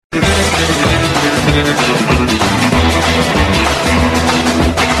Alrighty,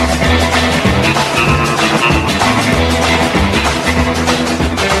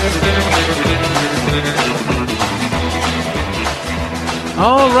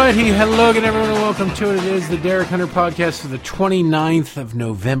 hello again everyone and welcome to it. It is the Derek Hunter Podcast for the 29th of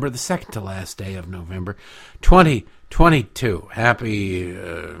November, the second to last day of November, 2022. Happy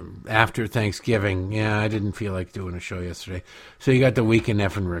after Thanksgiving. Yeah, I didn't feel like doing a show yesterday. So you got the Weekend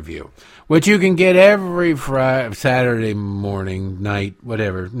Effing Review, which you can get every Saturday morning, night,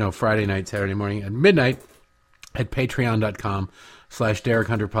 whatever. No, Friday night, Saturday morning at midnight at patreon.com/Derek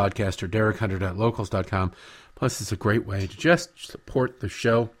Hunter Podcast or DerekHunter.locals.com. Plus, it's a great way to just support the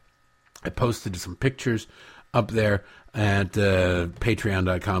show. I posted some pictures up there at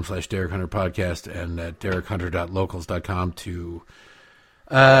patreon.com/Derek Hunter Podcast and at DerekHunter.locals.com to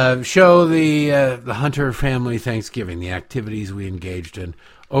show the Hunter family Thanksgiving, the activities we engaged in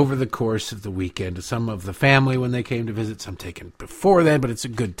over the course of the weekend. Some of the family when they came to visit, some taken before then, but it's a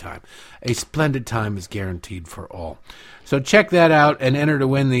good time. A splendid time is guaranteed for all. So check that out and enter to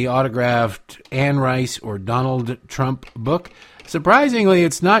win the autographed Anne Rice or Donald Trump book. Surprisingly,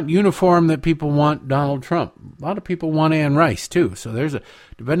 it's not uniform that people want Donald Trump. A lot of people want Anne Rice, too. So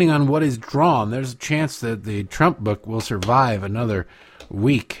depending on what is drawn, there's a chance that the Trump book will survive another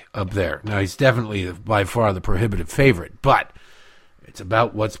week up there. Now, he's definitely by far the prohibitive favorite, but it's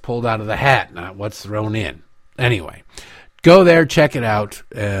about what's pulled out of the hat, not what's thrown in. Anyway, go there, check it out,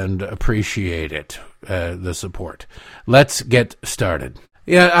 and appreciate it, the support. Let's get started.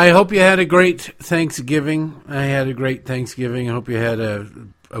 Yeah, I hope you had a great Thanksgiving. I had a great Thanksgiving. I hope you had a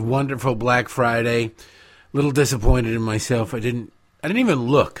wonderful Black Friday. A little disappointed in myself. I didn't even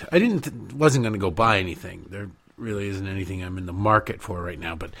look. Wasn't going to go buy anything. There really isn't anything I'm in the market for right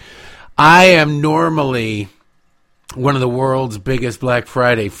now. But I am normally one of the world's biggest Black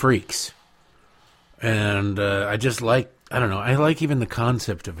Friday freaks. And I like even the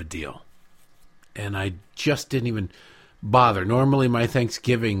concept of a deal. And I just didn't even bother. Normally my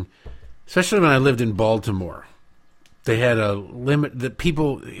Thanksgiving, especially when I lived in Baltimore, they had a limit that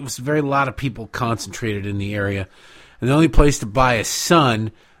it was a lot of people concentrated in the area. And the only place to buy a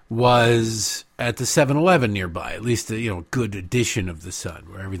Sun was at the 7-Eleven nearby, at least a good edition of the Sun,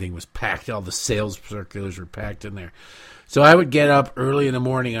 where everything was packed. All the sales circulars were packed in there. So I would get up early in the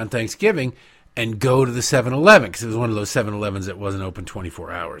morning on Thanksgiving and go to the 7-Eleven, because it was one of those 7-Elevens that wasn't open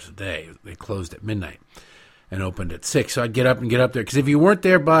 24 hours a day. They closed at midnight and opened at 6. So I'd get up there, because if you weren't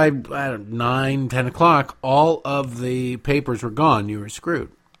there by 9, 10 o'clock, all of the papers were gone. You were screwed.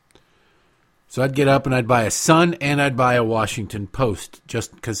 So I'd get up and I'd buy a Sun and I'd buy a Washington Post,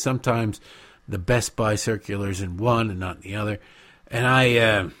 just because sometimes the Best Buy circular's in one and not in the other. And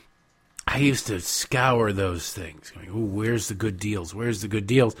I used to scour those things, going, "Ooh, where's the good deals? Where's the good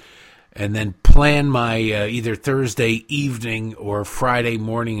deals?" And then plan my either Thursday evening or Friday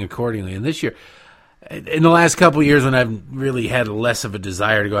morning accordingly. And this year, in the last couple of years when I've really had less of a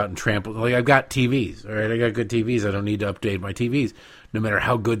desire to go out and trample, like I've got TVs, all right? I got good TVs. I don't need to update my TVs, no matter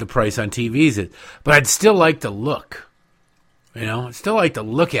how good the price on TVs is. But I'd still like to look, I'd still like to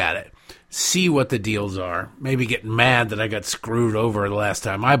look at it, see what the deals are, maybe get mad that I got screwed over the last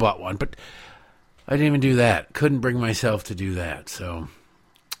time I bought one. But I didn't even do that. Couldn't bring myself to do that, so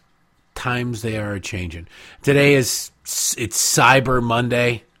times they are changing. Today it's Cyber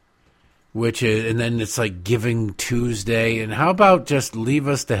Monday, and then it's like Giving Tuesday. And how about just leave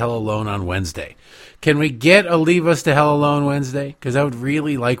us the hell alone on Wednesday? Can we get a leave us the hell alone Wednesday? Because I would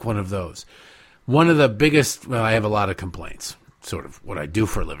really like one of those. One of the biggest, I have a lot of complaints, sort of what I do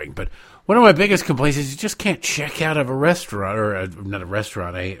for a living, but one of my biggest complaints is you just can't check out of a restaurant, or not a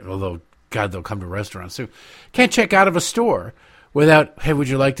restaurant, although God, they'll come to restaurants too. Can't check out of a store without, "Hey, would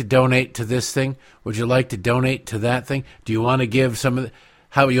you like to donate to this thing? Would you like to donate to that thing? Do you want to give some of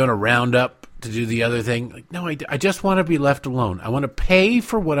how you want to round up to do the other thing?" Like, no, I just want to be left alone. I want to pay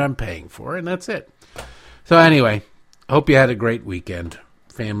for what I'm paying for, and that's it. So anyway, hope you had a great weekend.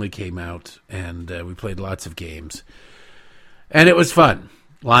 Family came out, and we played lots of games. And it was fun.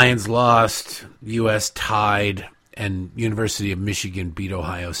 Lions lost, U.S. tied, and University of Michigan beat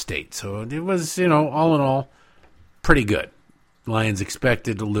Ohio State. So it was, all in all, pretty good. Lions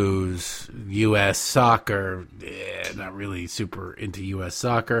expected to lose. U.S. soccer, not really super into U.S.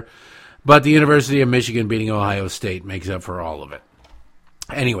 soccer. But the University of Michigan beating Ohio State makes up for all of it.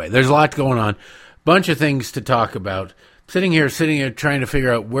 Anyway, there's a lot going on. Bunch of things to talk about. Sitting here trying to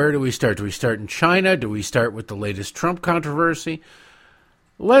figure out, where do we start? Do we start in China? Do we start with the latest Trump controversy?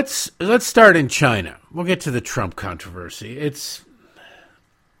 Let's start in China. We'll get to the Trump controversy.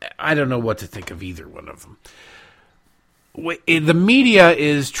 I don't know what to think of either one of them. the media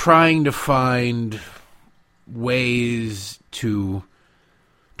is trying to find ways to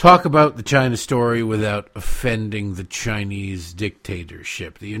talk about the China story without offending the Chinese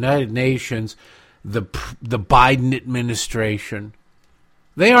dictatorship. The United Nations, the Biden administration,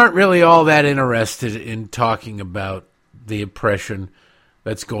 they aren't really all that interested in talking about the oppression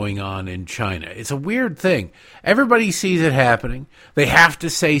that's going on in China. It's a weird thing. Everybody sees it happening. They have to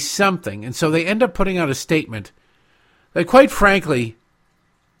say something, and so they end up putting out a statement that, quite frankly,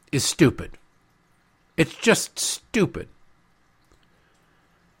 is stupid. It's just stupid.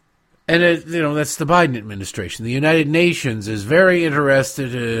 And, that's the Biden administration. The United Nations is very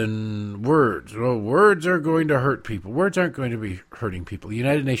interested in words. Well, words are going to hurt people. Words aren't going to be hurting people. The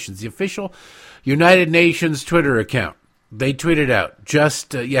United Nations, the official United Nations Twitter account, they tweeted out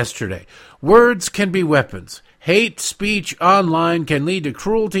just yesterday, words can be weapons. Hate speech online can lead to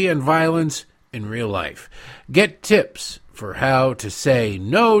cruelty and violence in real life. Get tips for how to say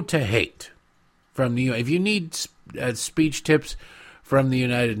no to hate. If you need speech tips from the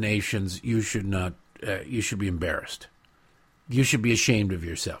United Nations, you should not. You should be embarrassed. You should be ashamed of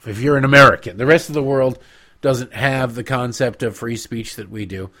yourself. If you're an American, the rest of the world doesn't have the concept of free speech that we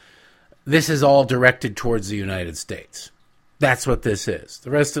do. This is all directed towards the United States. That's what this is.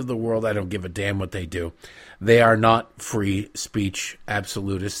 The rest of the world, I don't give a damn what they do. They are not free speech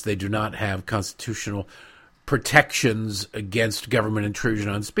absolutists. They do not have constitutional protections against government intrusion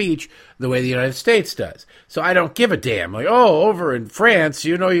on speech the way the United States does. So I don't give a damn. Like, over in France,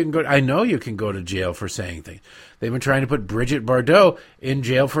 you can go. I know you can go to jail for saying things. They've been trying to put Brigitte Bardot in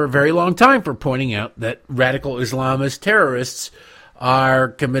jail for a very long time for pointing out that radical Islamist terrorists are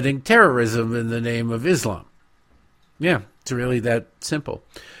committing terrorism in the name of Islam. Yeah, it's really that simple.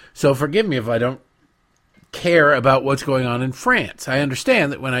 So forgive me if I don't care about what's going on in France. I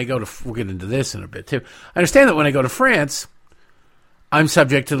understand that when I go to, we'll get into this in a bit too, I understand that when I go to France, I'm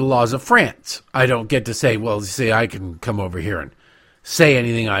subject to the laws of France. I don't get to say, well, see, I can come over here and say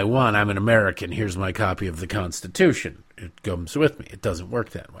anything I want. I'm an American. Here's my copy of the Constitution. It comes with me. It doesn't work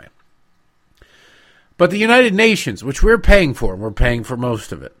that way. But the United Nations, which we're paying for, and we're paying for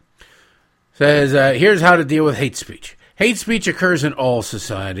most of it, says, here's how to deal with hate speech. Hate speech occurs in all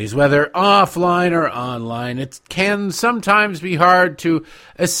societies, whether offline or online. It can sometimes be hard to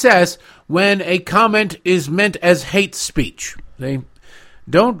assess when a comment is meant as hate speech.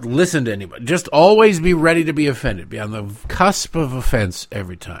 Don't listen to anybody. Just always be ready to be offended. Be on the cusp of offense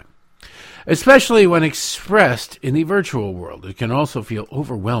every time. Especially when expressed in the virtual world. It can also feel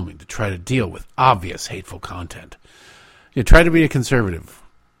overwhelming to try to deal with obvious hateful content. Try to be a conservative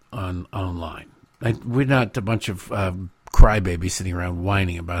online. We're not a bunch of crybabies sitting around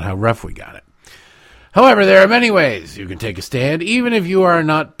whining about how rough we got it. However, there are many ways you can take a stand, even if you are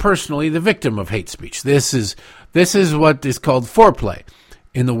not personally the victim of hate speech. This is what is called foreplay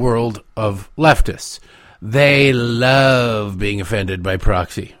in the world of leftists. They love being offended by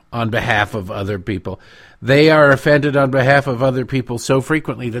proxy on behalf of other people. They are offended on behalf of other people so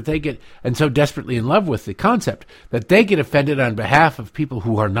frequently that they get, and so desperately in love with the concept, that they get offended on behalf of people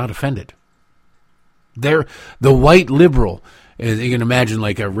who are not offended. They're the white liberal. You can imagine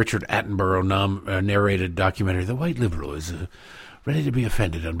like a Richard Attenborough narrated documentary. The white liberal is ready to be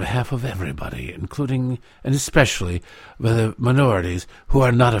offended on behalf of everybody, including and especially the minorities who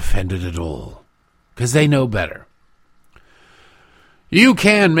are not offended at all, because they know better. You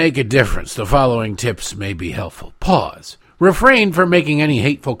can make a difference. The following tips may be helpful. Pause. Refrain from making any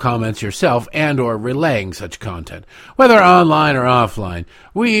hateful comments yourself and or relaying such content. Whether online or offline,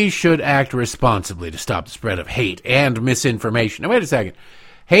 we should act responsibly to stop the spread of hate and misinformation. Now, wait a second.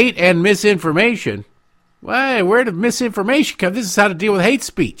 Hate and misinformation? Why, where did misinformation come? This is how to deal with hate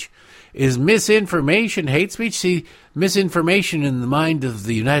speech. Is misinformation hate speech? See, misinformation in the mind of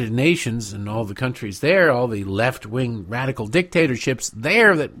the United Nations and all the countries there, all the left-wing radical dictatorships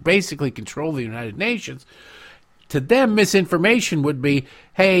there that basically control the United Nations, to them, misinformation would be,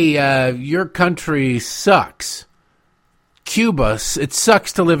 hey, your country sucks. Cuba, it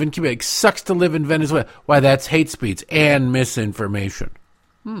sucks to live in Cuba. It sucks to live in Venezuela. Why, that's hate speech and misinformation.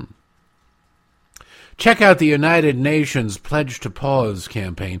 Check out the United Nations Pledge to Pause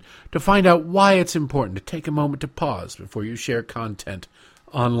campaign to find out why it's important to take a moment to pause before you share content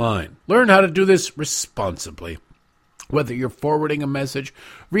online. Learn how to do this responsibly. Whether you're forwarding a message,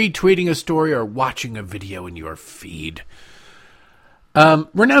 retweeting a story, or watching a video in your feed.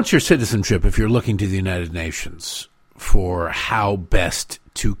 Renounce your citizenship if you're looking to the United Nations for how best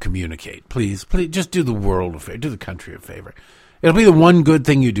to communicate. Please, just do the world a favor, do the country a favor. It'll be the one good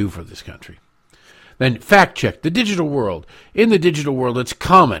thing you do for this country. Then fact check the digital world. In the digital world, it's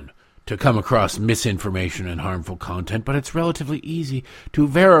common to come across misinformation and harmful content, but it's relatively easy to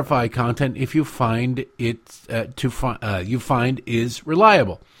verify content if you find it is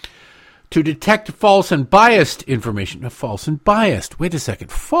reliable. To detect false and biased information. Now, false and biased. Wait a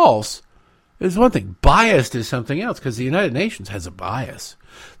second. False is one thing. Biased is something else, because the United Nations has a bias.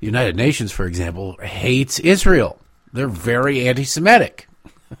 The United Nations, for example, hates Israel. They're very anti-Semitic.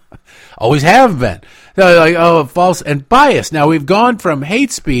 Always have been. So false and biased. Now, we've gone from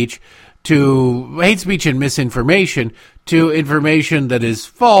hate speech and misinformation to information that is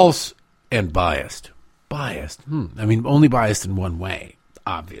false and biased. Biased. I mean, only biased in one way,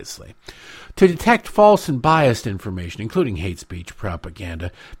 obviously. To detect false and biased information, including hate speech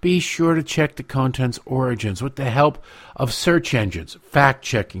propaganda, be sure to check the content's origins with the help of search engines,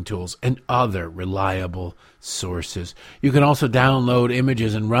 fact-checking tools, and other reliable sources. You can also download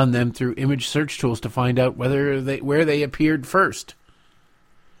images and run them through image search tools to find out where they appeared first.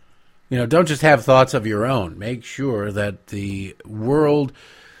 Don't just have thoughts of your own. Make sure that the world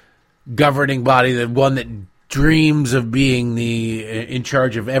governing body, the one that dreams of being in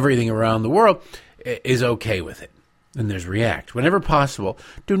charge of everything around the world, is okay with it. And there's react. Whenever possible,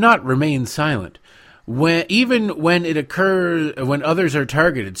 do not remain silent. Even when it occurs, when others are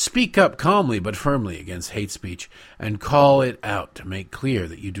targeted, speak up calmly but firmly against hate speech and call it out to make clear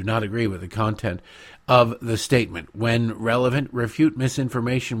that you do not agree with the content of the statement. When relevant, refute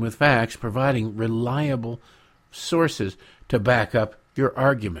misinformation with facts, providing reliable sources to back up your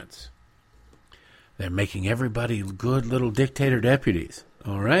arguments. They're making everybody good little dictator deputies,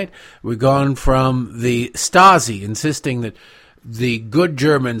 all right? We've gone from the Stasi insisting that the good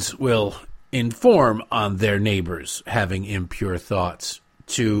Germans will inform on their neighbors having impure thoughts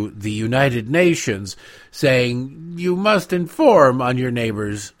to the United Nations saying you must inform on your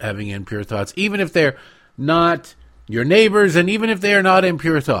neighbors having impure thoughts, even if they're not your neighbors and even if they are not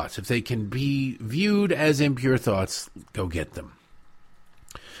impure thoughts. If they can be viewed as impure thoughts, go get them.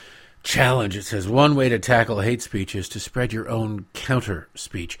 Challenge, it says, one way to tackle hate speech is to spread your own counter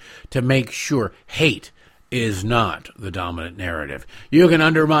speech to make sure hate is not the dominant narrative. You can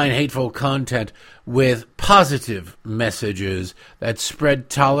undermine hateful content with positive messages that spread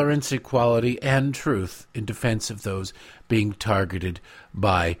tolerance, equality, and truth in defense of those being targeted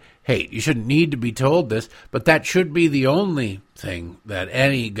by hate. You shouldn't need to be told this, but that should be the only thing that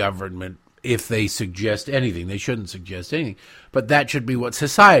any government, if they suggest anything, they shouldn't suggest anything, but that should be what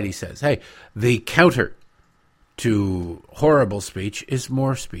society says. Hey, the counter to horrible speech is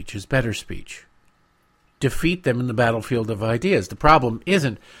more speech, is better speech. Defeat them in the battlefield of ideas. The problem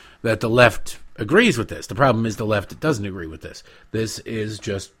isn't that the left agrees with this. The problem is the left doesn't agree with this. This is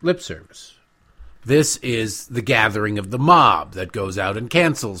just lip service. This is the gathering of the mob that goes out and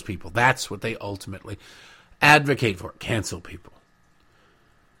cancels people. That's what they ultimately advocate for, cancel people.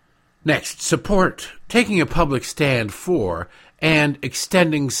 Next, support. Taking a public stand for and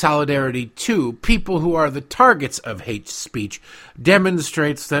extending solidarity to people who are the targets of hate speech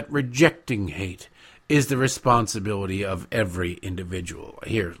demonstrates that rejecting hate is the responsibility of every individual.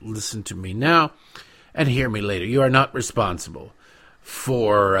 Here, listen to me now and hear me later. You are not responsible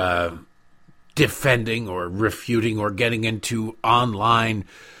for defending or refuting or getting into online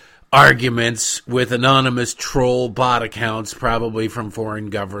arguments with anonymous troll bot accounts, probably from foreign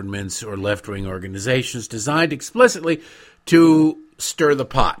governments or left-wing organizations designed explicitly to stir the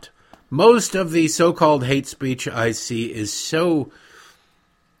pot. Most of the so-called hate speech I see is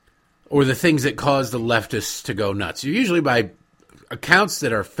or the things that cause the leftists to go nuts. You're usually by accounts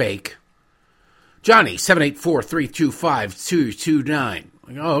that are fake. Johnny, 784-325-229.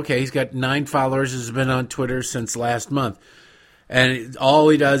 Oh, okay, he's got 9 followers, has been on Twitter since last month. And all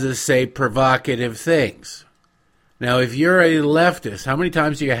he does is say provocative things. Now, if you're a leftist, how many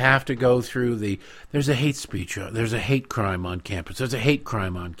times do you have to go through there's a hate speech, there's a hate crime on campus, there's a hate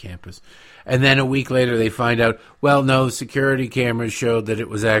crime on campus. And then a week later they find out, well, no, security cameras showed that it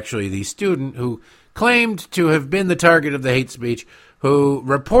was actually the student who claimed to have been the target of the hate speech, who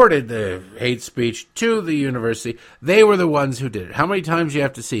reported the hate speech to the university. They were the ones who did it. How many times do you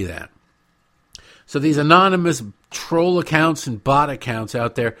have to see that? So these anonymous troll accounts and bot accounts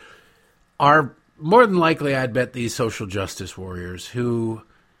out there are more than likely, I'd bet, these social justice warriors who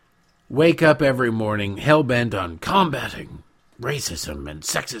wake up every morning hell-bent on combating racism and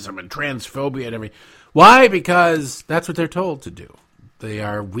sexism and transphobia and everything. Why? Because that's what they're told to do. They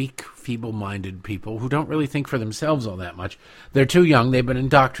are weak, feeble-minded people who don't really think for themselves all that much. They're too young. They've been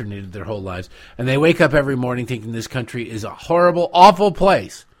indoctrinated their whole lives. And they wake up every morning thinking this country is a horrible, awful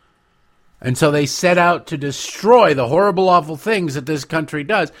place. And so they set out to destroy the horrible, awful things that this country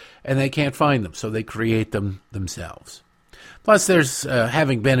does, and they can't find them, so they create them themselves. Plus, there's,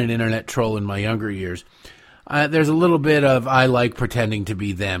 having been an internet troll in my younger years, there's a little bit of I like pretending to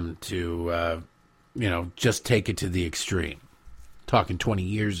be them to, just take it to the extreme. Talking 20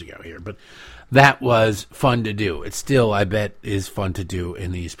 years ago here, but that was fun to do. It still, I bet, is fun to do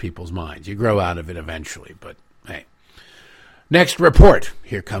in these people's minds. You grow out of it eventually, but hey. Next report.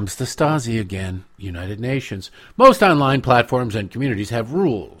 Here comes the Stasi again. United Nations. Most online platforms and communities have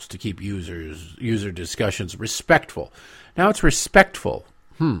rules to keep user discussions respectful. Now it's respectful.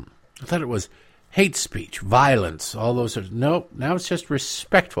 I thought it was hate speech, violence, all those sorts. Nope, now it's just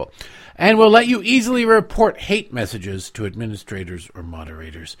respectful. And will let you easily report hate messages to administrators or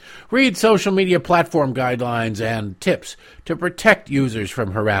moderators. Read social media platform guidelines and tips to protect users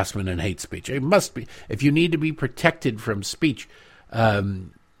from harassment and hate speech. It must be, if you need to be protected from speech, you're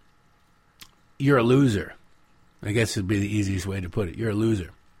a loser. I guess would be the easiest way to put it. You're a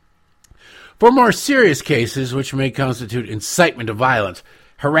loser. For more serious cases, which may constitute incitement to violence,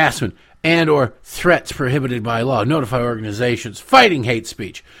 harassment, and or threats prohibited by law, notify organizations fighting hate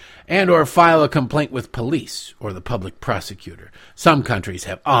speech, and or file a complaint with police or the public prosecutor. Some countries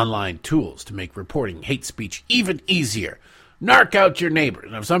have online tools to make reporting hate speech even easier. Narc out your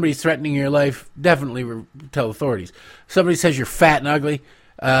neighbors. Now, if somebody's threatening your life, definitely tell authorities. If somebody says you're fat and ugly,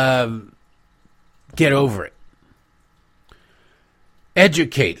 get over it.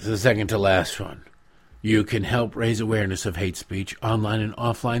 Educate is the second to last one. You can help raise awareness of hate speech online and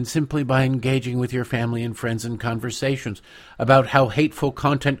offline simply by engaging with your family and friends in conversations about how hateful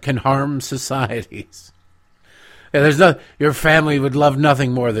content can harm societies. Your family would love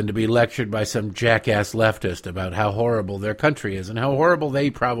nothing more than to be lectured by some jackass leftist about how horrible their country is and how horrible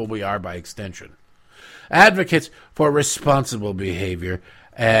they probably are by extension. Advocate for responsible behavior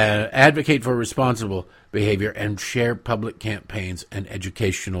and share public campaigns and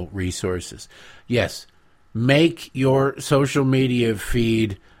educational resources. Yes, make your social media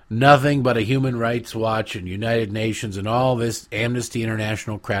feed nothing but a Human Rights Watch and United Nations and all this Amnesty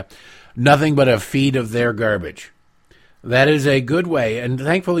International crap, nothing but a feed of their garbage. That is a good way, and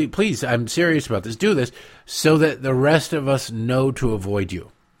thankfully, please, I'm serious about this, do this so that the rest of us know to avoid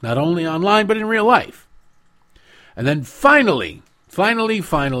you, not only online, but in real life. And then finally,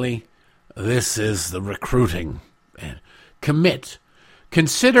 this is the recruiting. And commit.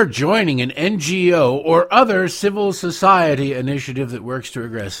 Consider joining an NGO or other civil society initiative that works to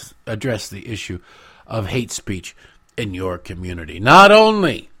address the issue of hate speech in your community. Not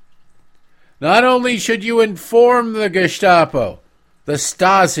only should you inform the Gestapo, the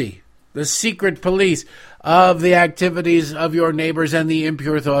Stasi, the secret police of the activities of your neighbors and the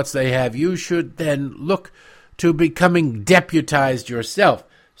impure thoughts they have, you should then look to becoming deputized yourself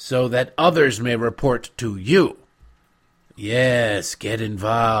so that others may report to you. Yes, get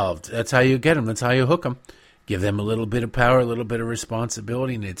involved. That's how you get them. That's how you hook them. Give them a little bit of power, a little bit of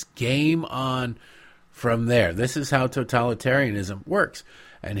responsibility, and it's game on from there. This is how totalitarianism works.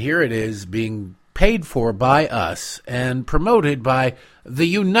 And here it is being paid for by us and promoted by the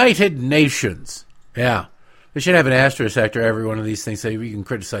United Nations. Yeah. They should have an asterisk after every one of these things. Say, you can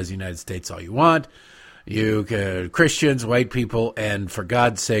criticize the United States all you want. You can, Christians, white people, and for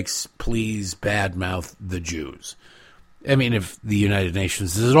God's sakes, please badmouth the Jews. I mean, if the United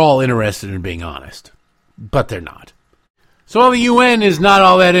Nations is at all interested in being honest. But they're not. So while the UN is not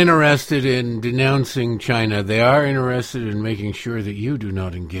all that interested in denouncing China, they are interested in making sure that you do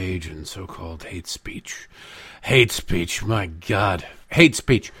not engage in so-called hate speech. Hate speech, my God. Hate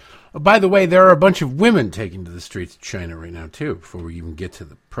speech. Oh, by the way, there are a bunch of women taking to the streets of China right now, too, before we even get to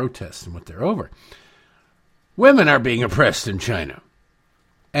the protests and what they're over. Women are being oppressed in China.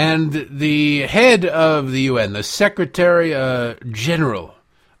 And the head of the UN, the Secretary General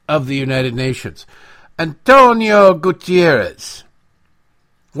of the United Nations, Antonio Gutierrez,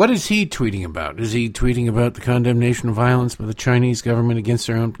 what is he tweeting about? Is he tweeting about the condemnation of violence by the Chinese government against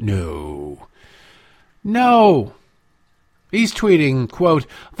their own? No. He's tweeting, quote,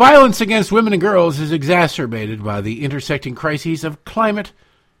 violence against women and girls is exacerbated by the intersecting crises of climate,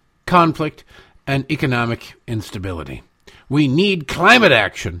 conflict, and economic instability. We need climate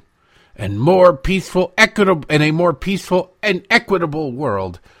action and a more peaceful and equitable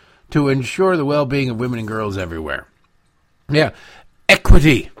world to ensure the well-being of women and girls everywhere. Yeah,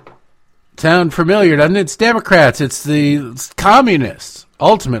 equity. Sound familiar, doesn't it? It's Democrats. It's communists.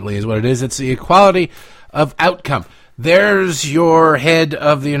 Ultimately is what it is. It's the equality of outcome. There's your head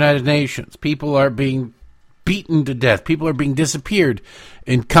of the United Nations. People are being beaten to death. People are being disappeared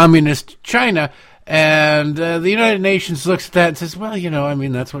in communist China. And the United Nations looks at that and says, well,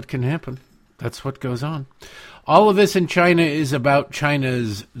 that's what can happen. That's what goes on. All of this in China is about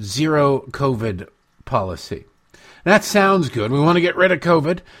China's zero COVID policy. That sounds good. We want to get rid of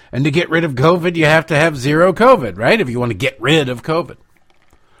COVID. And to get rid of COVID, you have to have zero COVID, right? If you want to get rid of COVID.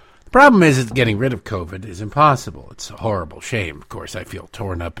 The problem is that getting rid of COVID is impossible. It's a horrible shame. Of course, I feel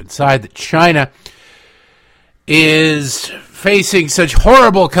torn up inside that China is facing such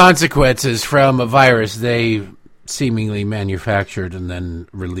horrible consequences from a virus they seemingly manufactured and then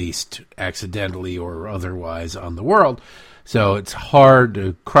released accidentally or otherwise on the world. So it's hard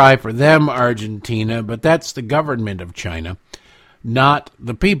to cry for them, Argentina, but that's the government of China, not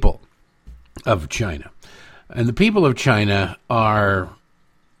the people of China. And the people of China are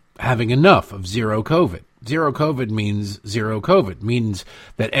having enough of zero COVID. Zero COVID means zero COVID, means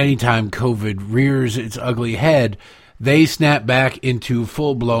that anytime COVID rears its ugly head, they snap back into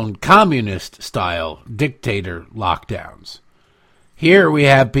full-blown communist-style dictator lockdowns. Here we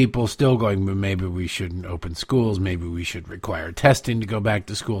have people still going, maybe we shouldn't open schools, maybe we should require testing to go back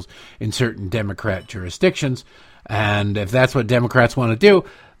to schools in certain Democrat jurisdictions. And if that's what Democrats want to do,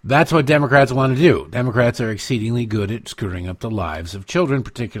 that's what Democrats want to do. Democrats are exceedingly good at screwing up the lives of children,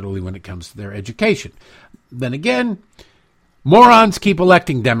 particularly when it comes to their education. Then again, morons keep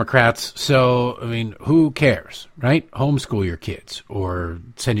electing Democrats, so, who cares, right? Homeschool your kids or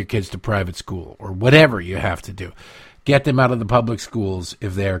send your kids to private school or whatever you have to do. Get them out of the public schools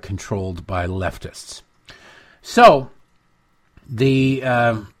if they are controlled by leftists. So, the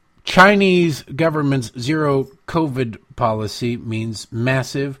Chinese government's zero COVID policy means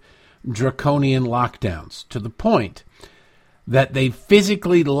massive draconian lockdowns to the point that they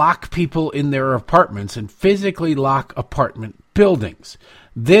physically lock people in their apartments and physically lock apartment buildings.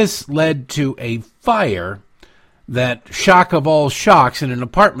 This led to a fire that, shock of all shocks, in an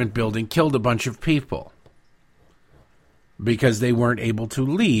apartment building killed a bunch of people because they weren't able to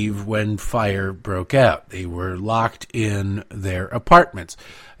leave when fire broke out. They were locked in their apartments.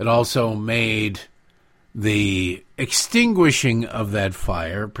 It also made the extinguishing of that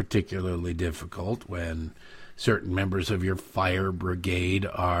fire particularly difficult when certain members of your fire brigade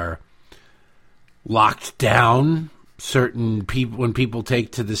are locked down. Certain people, when people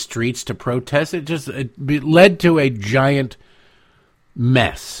take to the streets to protest, it led to a giant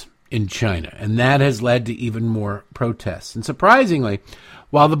mess in China, and that has led to even more protests. And surprisingly,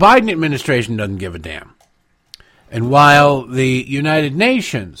 while the Biden administration doesn't give a damn, and while the United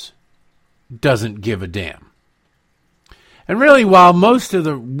Nations doesn't give a damn, and really while most of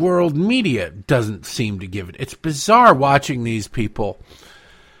the world media doesn't seem to give it, it's bizarre watching these people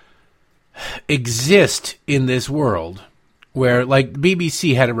exist in this world where, like, the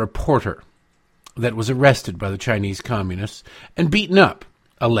BBC had a reporter that was arrested by the Chinese communists and beaten up,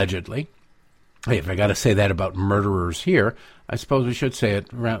 allegedly. Hey, if I got to say that about murderers here, I suppose we should say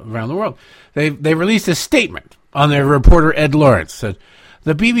it around the world. They released a statement on their reporter, Ed Lawrence, said,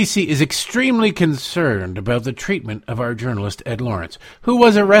 "The BBC is extremely concerned about the treatment of our journalist, Ed Lawrence, who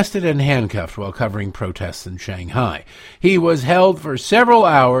was arrested and handcuffed while covering protests in Shanghai. He was held for several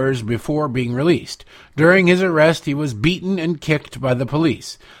hours before being released. During his arrest, he was beaten and kicked by the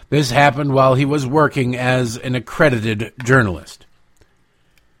police. This happened while he was working as an accredited journalist."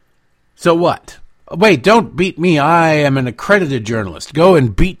 So what? Wait, don't beat me. I am an accredited journalist. Go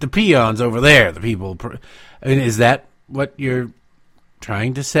and beat the peons over there, the people. Is that what you're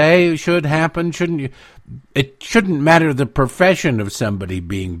trying to say should happen? Shouldn't you? It shouldn't matter the profession of somebody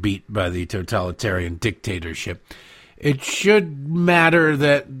being beat by the totalitarian dictatorship. It should matter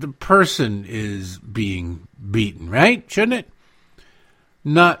that the person is being beaten, right? Shouldn't it?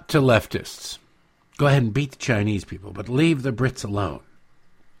 Not to leftists. Go ahead and beat the Chinese people, but leave the Brits alone.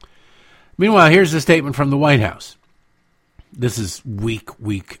 Meanwhile, here's the statement from the White House. This is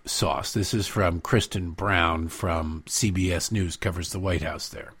weak sauce. This is from Kristen Brown from CBS News, covers the White House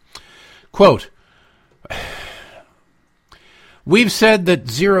there. Quote, "We've said that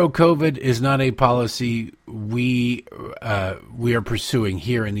zero COVID is not a policy we are pursuing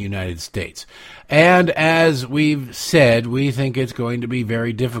here in the United States. And as we've said, we think it's going to be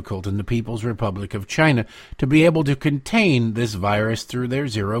very difficult in the People's Republic of China to be able to contain this virus through their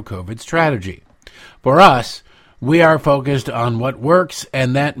zero COVID strategy. For us, we are focused on what works,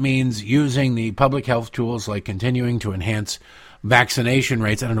 and that means using the public health tools like continuing to enhance vaccination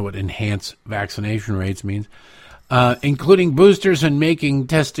rates." I don't know what enhance vaccination rates means. "Including boosters and making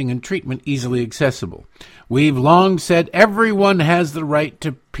testing and treatment easily accessible. We've long said everyone has the right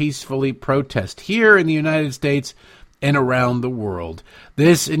to peacefully protest here in the United States and around the world.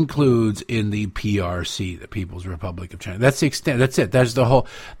 This includes in the PRC, the People's Republic of China." That's the extent. That's it. That's the whole.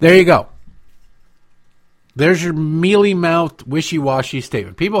 There you go. There's your mealy-mouthed, wishy-washy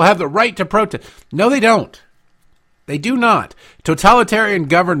statement. People have the right to protest. No, they don't. They do not. Totalitarian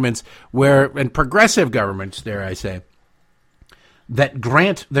governments and progressive governments, dare I say, that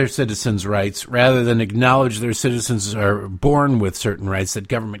grant their citizens rights rather than acknowledge their citizens are born with certain rights that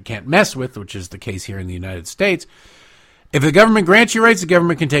government can't mess with, which is the case here in the United States. If the government grants you rights, the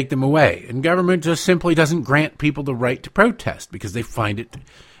government can take them away. And government just simply doesn't grant people the right to protest because they find it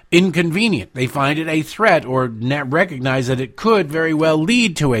inconvenient. They find it a threat or recognize that it could very well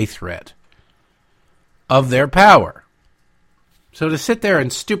lead to a threat of their power. So to sit there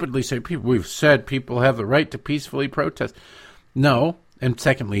and stupidly say, we've said people have the right to peacefully protest. No. And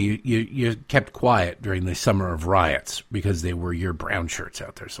secondly, you kept quiet during the summer of riots because they were your brown shirts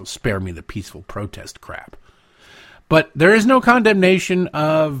out there. So spare me the peaceful protest crap. But there is no condemnation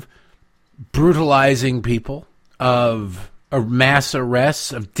of brutalizing people, of mass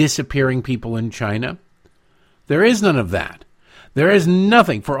arrests, of disappearing people in China. There is none of that. There is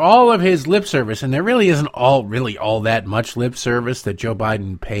nothing. For all of his lip service, and there really isn't all that much lip service that Joe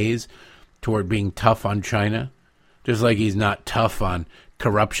Biden pays toward being tough on China, just like he's not tough on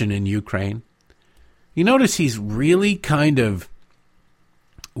corruption in Ukraine. You notice he's really kind of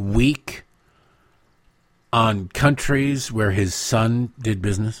weak on countries where his son did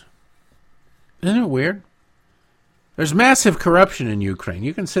business. Isn't it weird? There's massive corruption in Ukraine.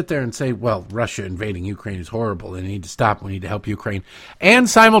 You can sit there and say, well, Russia invading Ukraine is horrible. They need to stop. We need to help Ukraine. And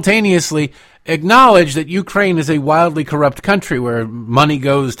simultaneously acknowledge that Ukraine is a wildly corrupt country where money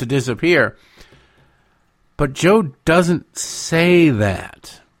goes to disappear. But Joe doesn't say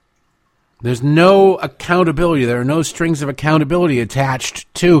that. There's no accountability. There are no strings of accountability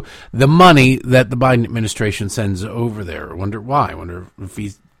attached to the money that the Biden administration sends over there. I wonder why. I wonder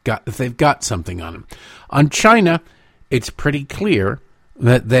if they've got something on him. On China, it's pretty clear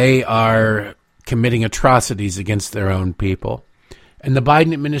that they are committing atrocities against their own people. And the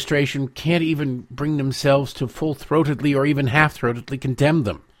Biden administration can't even bring themselves to full-throatedly or even half-throatedly condemn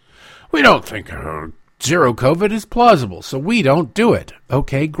them. We don't think zero COVID is plausible, so we don't do it.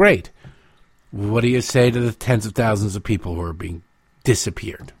 Okay, great. What do you say to the tens of thousands of people who are being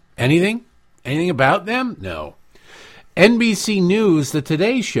disappeared? Anything? Anything about them? No. NBC News, the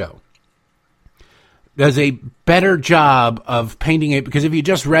Today Show, does a better job of painting it, because if you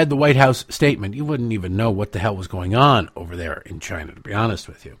just read the White House statement, you wouldn't even know what the hell was going on over there in China, to be honest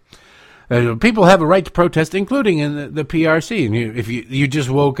with you. People have a right to protest, including in the PRC. And if you just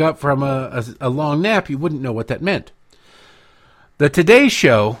woke up from a long nap, you wouldn't know what that meant. The Today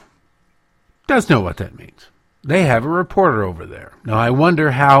Show does know what that means. They have a reporter over there. Now, I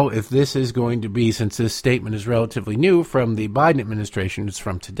wonder if this is going to be, since this statement is relatively new from the Biden administration, it's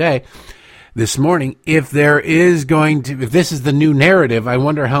from today, this morning, if this is the new narrative, I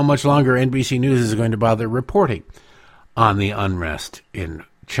wonder how much longer NBC News is going to bother reporting on the unrest in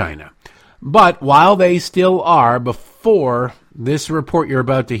China. But while they still are, before this report you're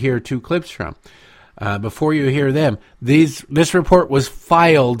about to hear two clips from, before you hear them, this report was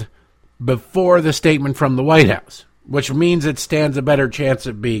filed before the statement from the White House, which means it stands a better chance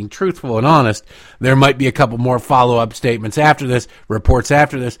of being truthful and honest. There might be a couple more follow-up statements after this, reports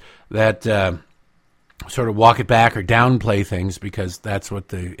after this, that sort of walk it back or downplay things because that's what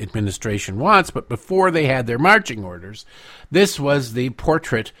the administration wants. But before they had their marching orders, this was the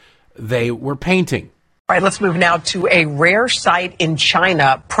portrait they were painting. All right, let's move now to a rare sight in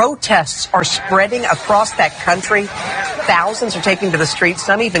China. Protests are spreading across that country. Thousands are taking to the streets,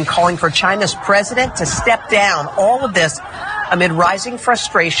 some even calling for China's president to step down. All of this amid rising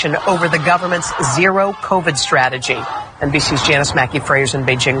frustration over the government's zero COVID strategy. NBC's Janice Mackey-Freyer's in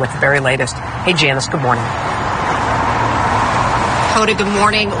Beijing with the very latest. Hey, Janice, good morning. Hoda, good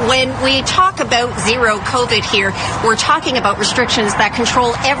morning. When we talk about zero COVID here, we're talking about restrictions that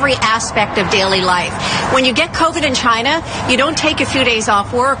control every aspect of daily life. When you get COVID in China, you don't take a few days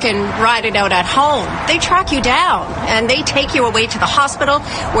off work and ride it out at home. They track you down and they take you away to the hospital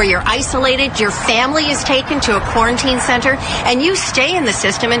where you're isolated. Your family is taken to a quarantine center and you stay in the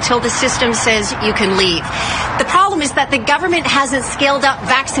system until the system says you can leave. The problem is that the government hasn't scaled up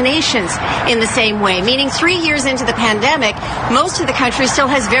vaccinations in the same way, meaning 3 years into the pandemic, most of the country still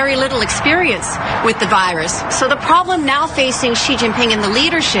has very little experience with the virus. So the problem now facing Xi Jinping and the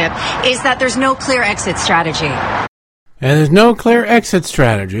leadership is that there's no clear exit strategy. And there's no clear exit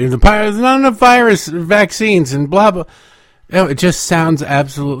strategy. There's not enough virus vaccines and blah, blah. It just sounds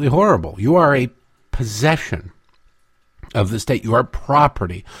absolutely horrible. You are a possession of the state. You are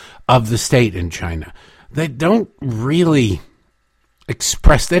property of the state in China. They don't really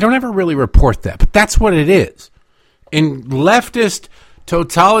they don't ever really report that, but that's what it is. In leftist,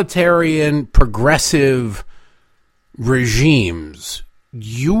 totalitarian, progressive regimes,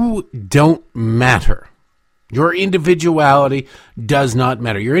 you don't matter. Your individuality does not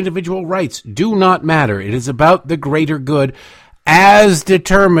matter. Your individual rights do not matter. It is about the greater good as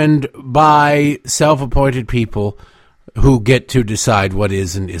determined by self-appointed people who get to decide what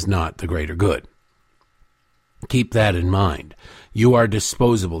is and is not the greater good. Keep that in mind. You are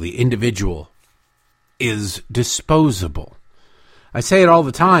disposable. The individual is disposable. I say it all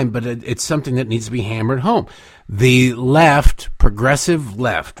the time, but it's something that needs to be hammered home. The left, progressive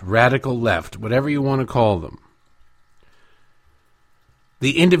left, radical left, whatever you want to call them,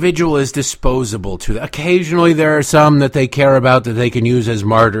 the individual is disposable to them. Occasionally there are some that they care about that they can use as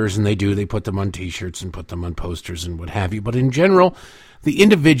martyrs, and they do. They put them on T-shirts and put them on posters and what have you. But in general, the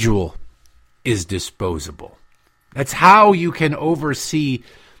individual is disposable. That's how you can oversee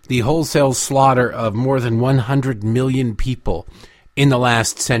the wholesale slaughter of more than 100 million people in the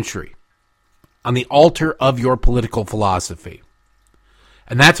last century on the altar of your political philosophy.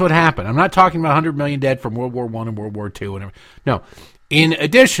 And that's what happened. I'm not talking about 100 million dead from World War I and World War II. No. In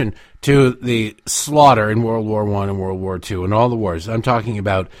addition to the slaughter in World War I and World War II and all the wars, I'm talking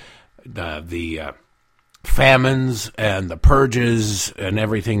about the famines and the purges and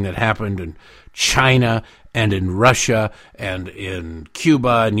everything that happened in China and in Russia and in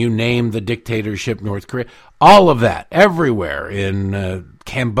Cuba, and you name the dictatorship, North Korea, all of that, everywhere, in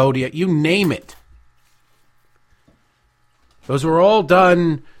Cambodia, you name it. Those were all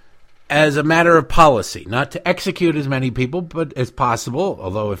done as a matter of policy, not to execute as many people but as possible,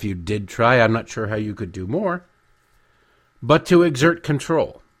 although if you did try, I'm not sure how you could do more, but to exert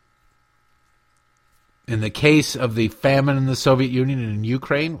control. In the case of the famine in the Soviet Union and in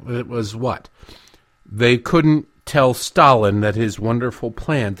Ukraine, it was what? They couldn't tell Stalin that his wonderful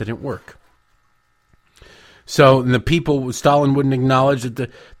plan didn't work. So the people, Stalin wouldn't acknowledge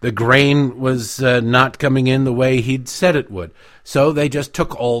that the grain was not coming in the way he'd said it would. So they just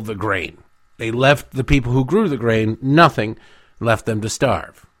took all the grain. They left the people who grew the grain nothing, left them to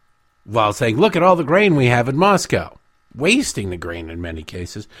starve. While saying, look at all the grain we have in Moscow. Wasting the grain in many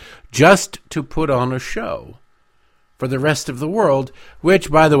cases, just to put on a show for the rest of the world, which,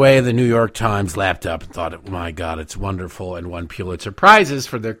 by the way, the New York Times lapped up and thought, my God, it's wonderful, and won Pulitzer Prizes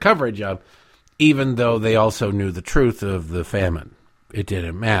for their coverage of, even though they also knew the truth of the famine. It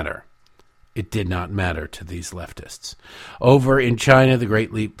didn't matter. It did not matter to these leftists. Over in China, the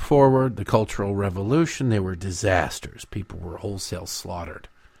Great Leap Forward, the Cultural Revolution, they were disasters. People were wholesale slaughtered.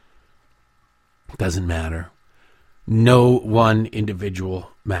 It doesn't matter. No one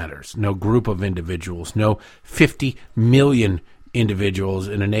individual matters. No group of individuals. No 50 million individuals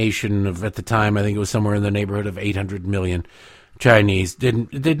in a nation of, at the time, I think it was somewhere in the neighborhood of 800 million Chinese.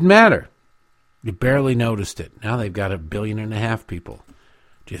 It didn't matter. You barely noticed it. Now they've got 1.5 billion people.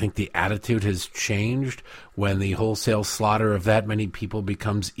 Do you think the attitude has changed when the wholesale slaughter of that many people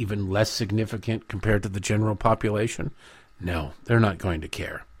becomes even less significant compared to the general population? No, they're not going to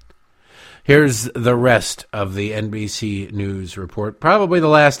care. Here's the rest of the NBC News report. Probably the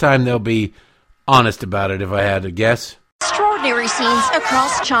last time they'll be honest about it, if I had to guess. Extraordinary scenes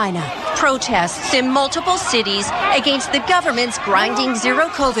across China. Protests in multiple cities against the government's grinding zero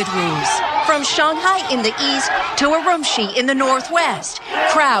COVID rules. From Shanghai in the east to Urumqi in the northwest,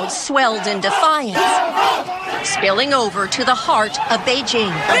 crowds swelled in defiance, spilling over to the heart of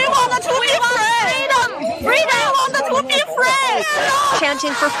Beijing. We want to be free! Freedom! We want to be free!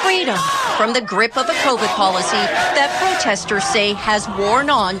 Chanting for freedom from the grip of a COVID policy that protesters say has worn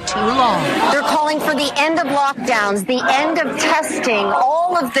on too long. They're calling for the end of lockdowns, the end of testing,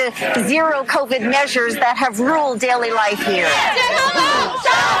 all of the zero COVID measures that have ruled daily life here.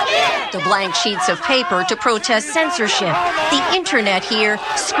 The blank sheets of paper to protest censorship, the internet here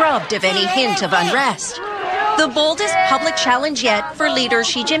scrubbed of any hint of unrest. The boldest public challenge yet for leader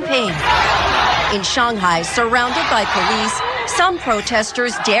Xi Jinping. In Shanghai, surrounded by police, some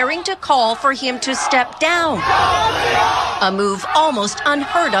protesters daring to call for him to step down. A move almost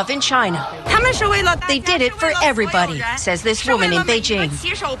unheard of in China. They did it for everybody, says this woman in Beijing.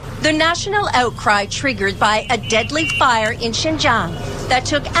 The national outcry triggered by a deadly fire in Xinjiang that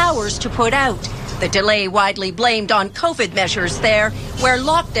took hours to put out. The delay widely blamed on COVID measures there, where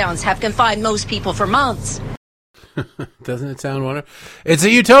lockdowns have confined most people for months. Doesn't it sound wonderful? It's a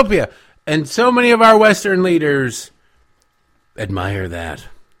utopia. And so many of our Western leaders admire that.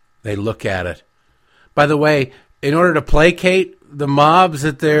 They look at it. By the way, in order to placate the mobs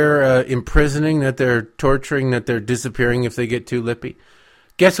that they're imprisoning, that they're torturing, that they're disappearing if they get too lippy,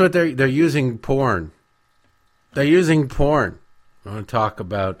 guess what? They're using porn. They're using porn. I want to talk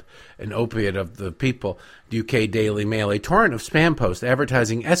about an opiate of the people. UK Daily Mail. A torrent of spam posts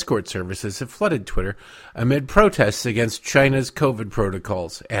advertising escort services have flooded Twitter amid protests against China's COVID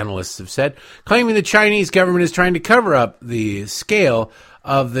protocols, analysts have said, claiming the Chinese government is trying to cover up the scale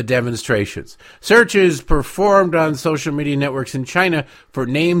of the demonstrations. Searches performed on social media networks in China for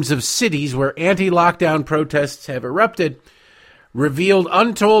names of cities where anti-lockdown protests have erupted revealed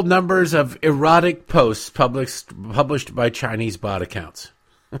untold numbers of erotic posts published by Chinese bot accounts.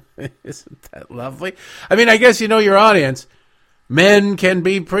 Isn't that lovely? I mean, I guess you know your audience. Men can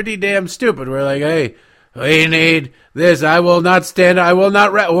be pretty damn stupid. We're like, hey, we need this. I will not stand. I will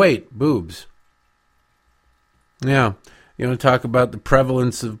not. Wait, boobs. Yeah. You want to talk about the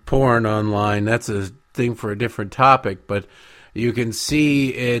prevalence of porn online. That's a thing for a different topic, but you can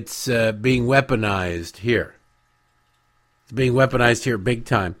see it's being weaponized here. It's being weaponized here big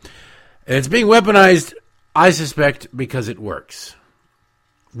time. And it's being weaponized, I suspect, because it works.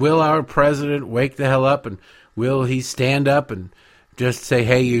 Will our president wake the hell up, and will he stand up and just say,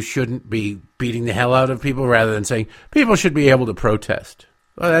 hey, you shouldn't be beating the hell out of people, rather than saying people should be able to protest?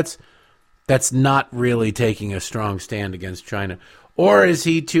 Well, that's not really taking a strong stand against China. Or is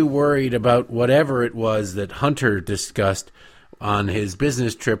he too worried about whatever it was that Hunter discussed on his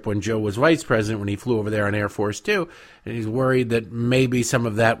business trip when Joe was vice president, when he flew over there on Air Force 2, and he's worried that maybe some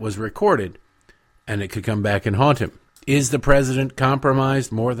of that was recorded and it could come back and haunt him. Is the president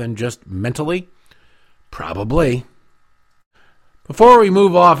compromised more than just mentally? Probably. Before we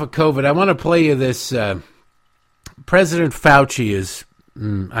move off of COVID, I want to play you this. President Fauci is,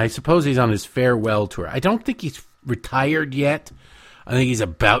 I suppose he's on his farewell tour. I don't think he's retired yet. I think he's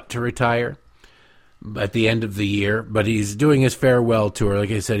about to retire at the end of the year, but he's doing his farewell tour.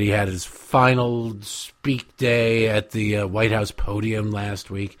 Like I said, he had his final speak day at the White House podium last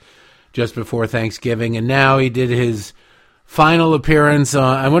week, just before Thanksgiving, and now he did his final appearance.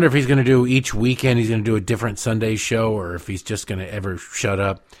 I wonder if he's going to do each weekend, he's going to do a different Sunday show, or if he's just going to ever shut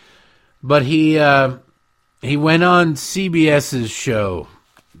up. But he went on CBS's show,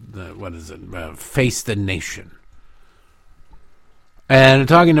 Face the Nation. And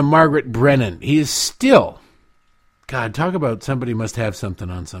talking to Margaret Brennan, he is still, God, talk about somebody must have something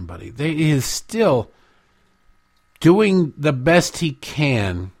on somebody. He is still doing the best he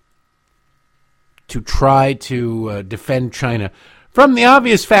can to try to defend China from the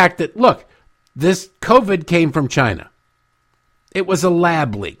obvious fact that, look, this COVID came from China. It was a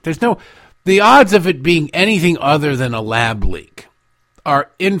lab leak. The odds of it being anything other than a lab leak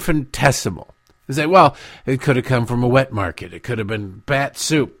are infinitesimal. They say, well, it could have come from a wet market. It could have been bat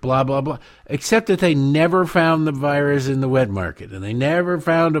soup, blah, blah, blah. Except that they never found the virus in the wet market, and they never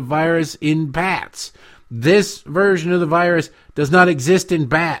found a virus in bats. This version of the virus does not exist in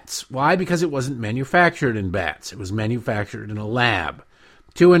bats. Why? Because it wasn't manufactured in bats. It was manufactured in a lab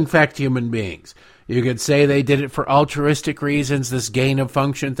to infect human beings. You could say they did it for altruistic reasons, this gain of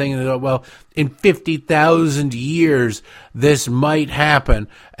function thing. And they go, well, in 50,000 years, this might happen.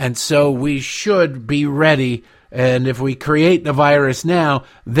 And so we should be ready. And if we create the virus now,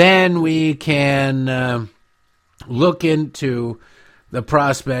 then we can look into the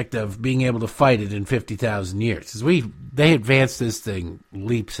prospect of being able to fight it in 50,000 years. They advanced this thing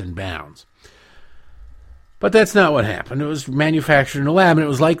leaps and bounds. But that's not what happened. It was manufactured in a lab, and it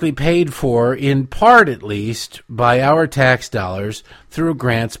was likely paid for, in part at least, by our tax dollars through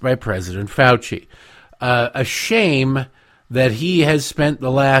grants by President Fauci. A shame that he has spent the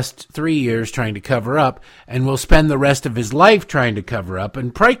last 3 years trying to cover up and will spend the rest of his life trying to cover up,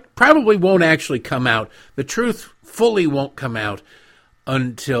 and probably won't actually come out. The truth fully won't come out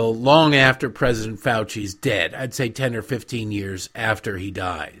until long after President Fauci's dead. I'd say 10 or 15 years after he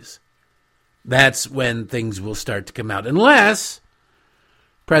dies. That's when things will start to come out, unless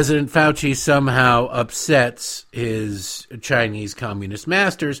President Fauci somehow upsets his Chinese communist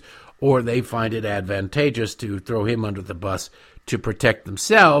masters, or they find it advantageous to throw him under the bus to protect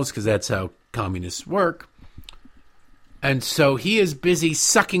themselves, because that's how communists work. And so he is busy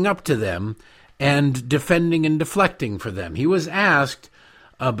sucking up to them and defending and deflecting for them. He was asked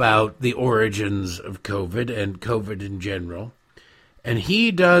about the origins of COVID and COVID in general. And he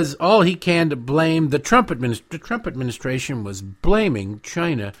does all he can to blame the Trump administration. The Trump administration was blaming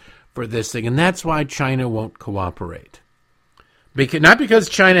China for this thing, and that's why China won't cooperate. Not because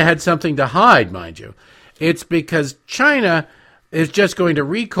China had something to hide, mind you. It's because China is just going to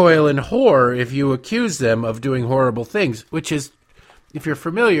recoil in horror if you accuse them of doing horrible things, which is, if you're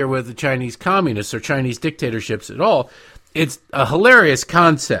familiar with the Chinese communists or Chinese dictatorships at all, it's a hilarious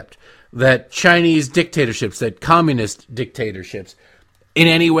concept that Chinese dictatorships, that communist dictatorships, in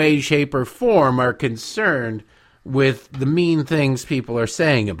any way, shape, or form are concerned with the mean things people are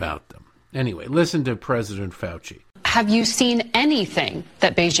saying about them. Anyway, listen to President Fauci. Have you seen anything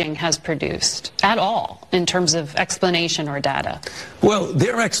that Beijing has produced at all in terms of explanation or data? Well,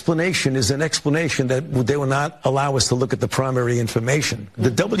 their explanation is an explanation that they will not allow us to look at the primary information.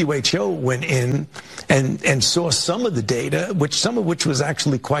 The WHO went in and saw some of the data, some of which was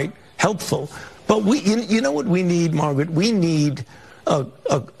actually quite helpful. But you know what we need, Margaret? We need a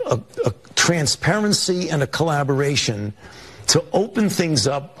transparency and a collaboration to open things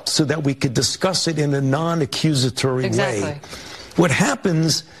up so that we could discuss it in a non-accusatory way. What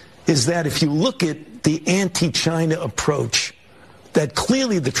happens is that if you look at the anti-China approach that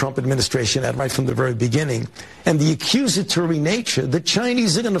clearly the Trump administration had right from the very beginning, and the accusatory nature, the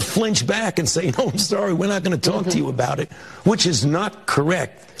Chinese are going to flinch back and say, no, I'm sorry, we're not going to talk to you about it, which is not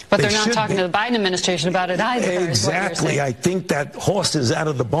correct. But they're not talking to the Biden administration about it either. Exactly. I think that horse is out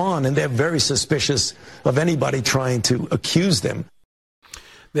of the barn, and they're very suspicious of anybody trying to accuse them.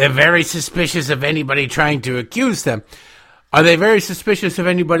 They're very suspicious of anybody trying to accuse them. Are they very suspicious of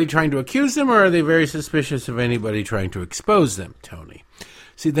anybody trying to accuse them, or are they very suspicious of anybody trying to expose them, Tony?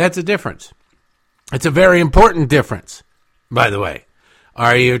 See, that's a difference. It's a very important difference, by the way.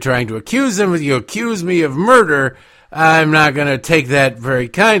 Are you trying to accuse them? If you accuse me of murder, I'm not going to take that very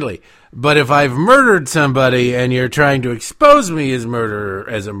kindly. But if I've murdered somebody and you're trying to expose me as a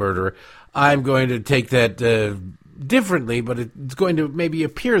murderer, I'm going to take that differently, but it's going to maybe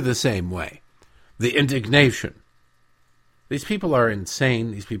appear the same way. The indignation. These people are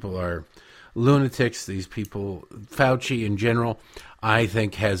insane. These people are lunatics. These people, Fauci in general, I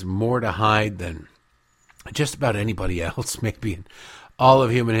think has more to hide than just about anybody else, maybe in all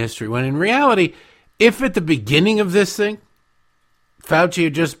of human history. When in reality, if at the beginning of this thing, Fauci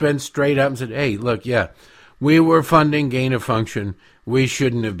had just been straight up and said, hey, look, yeah, we were funding gain of function. We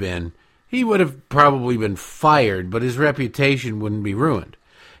shouldn't have been. He would have probably been fired, but his reputation wouldn't be ruined.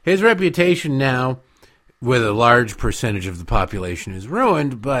 His reputation now, with a large percentage of the population, is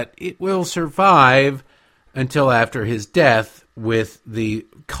ruined, but it will survive until after his death with the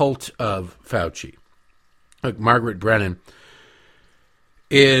cult of Fauci. Look, Margaret Brennan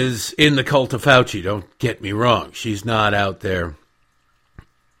is in the cult of Fauci. Don't get me wrong. She's not out there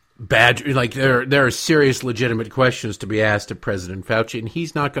there are serious, legitimate questions to be asked of President Fauci, and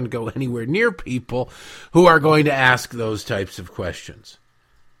he's not going to go anywhere near people who are going to ask those types of questions.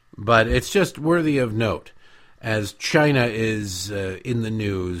 But it's just worthy of note, as China is in the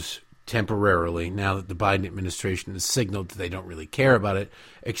news temporarily, now that the Biden administration has signaled that they don't really care about it,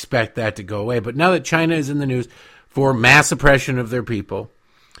 expect that to go away. But now that China is in the news for mass oppression of their people,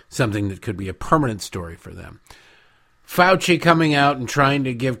 something that could be a permanent story for them, Fauci coming out and trying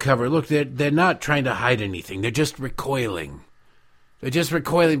to give cover. Look, they're not trying to hide anything. They're just recoiling. They're just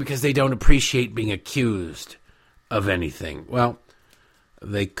recoiling because they don't appreciate being accused of anything. Well,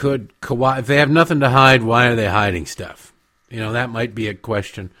 they could, if they have nothing to hide, why are they hiding stuff? That might be a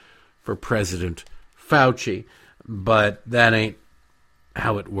question for President Fauci, but that ain't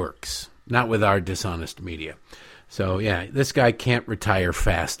how it works. Not with our dishonest media. So, yeah, this guy can't retire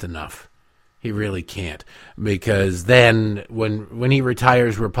fast enough. He really can't, because then when he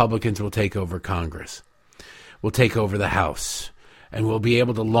retires, Republicans will take over Congress, will take over the House, and will be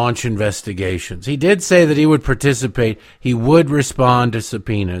able to launch investigations. He did say that he would participate. He would respond to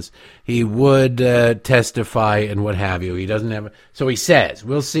subpoenas. He would testify and what have you. He doesn't have so he says.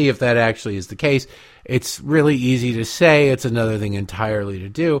 We'll see if that actually is the case. It's really easy to say. It's another thing entirely to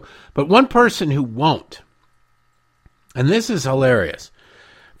do. But one person who won't, and this is hilarious,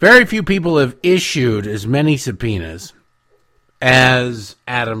 very few people have issued as many subpoenas as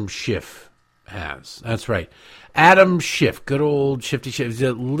Adam Schiff has. That's right. Adam Schiff, good old Shifty Schiff. He's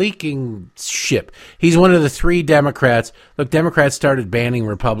a leaking ship. He's one of the three Democrats. Look, Democrats started banning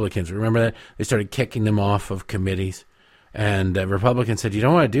Republicans. Remember that? They started kicking them off of committees. And Republicans said, you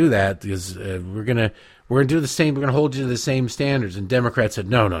don't want to do that because we're going to do the same. We're going to hold you to the same standards. And Democrats said,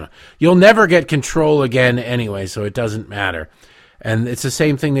 no. You'll never get control again anyway, so it doesn't matter. And it's the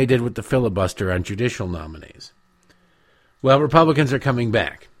same thing they did with the filibuster on judicial nominees. Well, Republicans are coming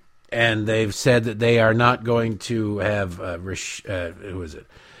back, and they've said that they are not going to have Ilhan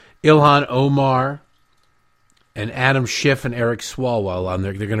Omar and Adam Schiff and Eric Swalwell on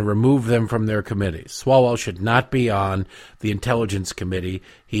there. They're going to remove them from their committees. Swalwell should not be on the Intelligence Committee.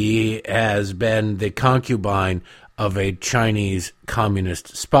 He has been the concubine of a Chinese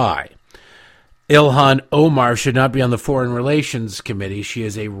communist spy. Ilhan Omar should not be on the Foreign Relations Committee. She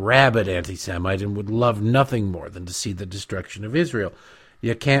is a rabid anti-Semite and would love nothing more than to see the destruction of Israel.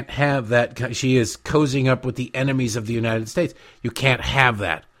 You can't have that. She is cozying up with the enemies of the United States. You can't have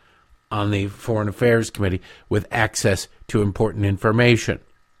that on the Foreign Affairs Committee with access to important information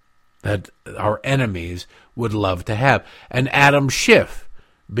that our enemies would love to have. And Adam Schiff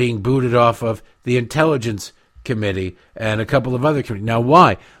being booted off of the Intelligence Committee and a couple of other committees. Now,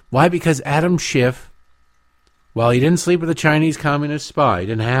 why? Why? Because Adam Schiff, while he didn't sleep with a Chinese communist spy, he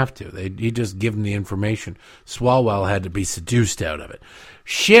didn't have to. He just give him the information. Swalwell had to be seduced out of it.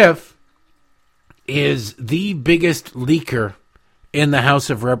 Schiff is the biggest leaker in the House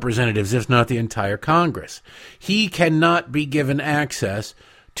of Representatives, if not the entire Congress. He cannot be given access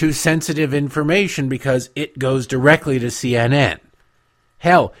to sensitive information because it goes directly to CNN.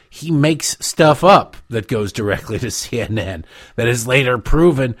 Hell, he makes stuff up that goes directly to CNN that is later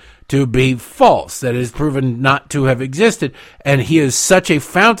proven to be false, that is proven not to have existed. And he is such a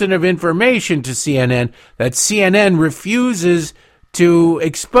fountain of information to CNN that CNN refuses to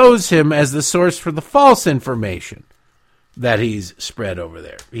expose him as the source for the false information that he's spread over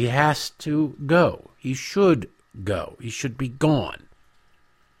there. He has to go. He should go. He should be gone.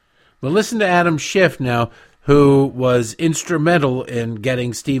 But listen to Adam Schiff now, who was instrumental in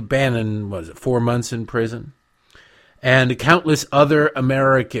getting Steve Bannon, 4 months in prison, and countless other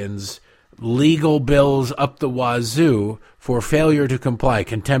Americans legal bills up the wazoo for failure to comply,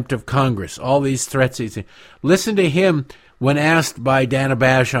 contempt of Congress, all these threats. Listen to him when asked by Dana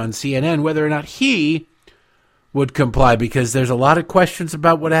Bash on CNN whether or not he would comply, because there's a lot of questions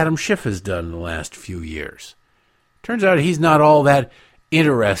about what Adam Schiff has done in the last few years. Turns out he's not all that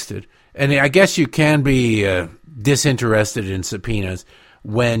interested. And I guess you can be disinterested in subpoenas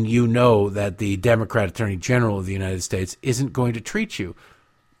when you know that the Democrat Attorney General of the United States isn't going to treat you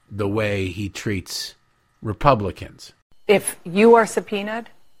the way he treats Republicans. If you are subpoenaed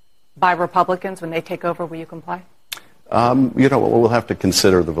by Republicans when they take over, will you comply? We'll have to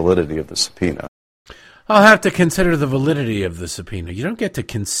consider the validity of the subpoena. I'll have to consider the validity of the subpoena. You don't get to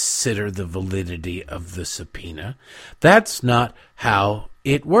consider the validity of the subpoena. That's not how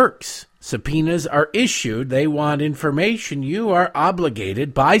it works. Subpoenas are issued. They want information. You are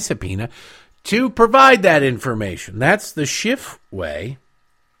obligated by subpoena to provide that information. That's the Schiff way.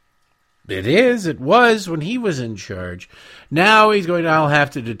 It was when he was in charge. Now I'll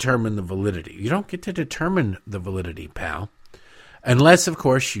have to determine the validity. You don't get to determine the validity, pal. Unless, of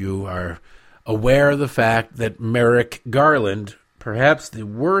course, you are aware of the fact that Merrick Garland, perhaps the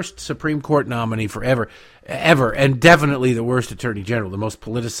worst Supreme Court nominee forever, and definitely the worst Attorney General, the most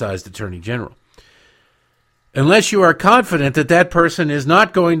politicized Attorney General. Unless you are confident that that person is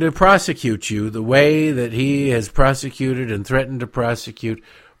not going to prosecute you the way that he has prosecuted and threatened to prosecute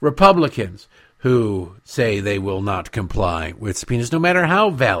Republicans who say they will not comply with subpoenas, no matter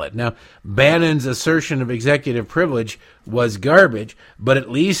how valid. Now, Bannon's assertion of executive privilege was garbage, but at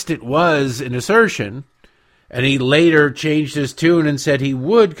least it was an assertion. And he later changed his tune and said he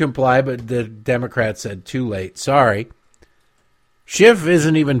would comply, but the Democrats said, too late, sorry. Schiff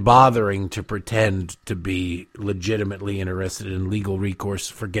isn't even bothering to pretend to be legitimately interested in legal recourse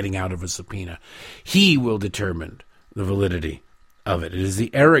for getting out of a subpoena. He will determine the validity of it. It is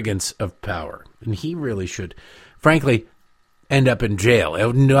the arrogance of power. And he really should, frankly, end up in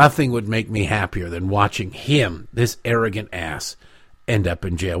jail. Nothing would make me happier than watching him, this arrogant ass, end up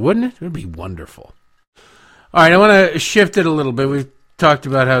in jail. Wouldn't it? It would be wonderful. All right, I want to shift it a little bit. We've talked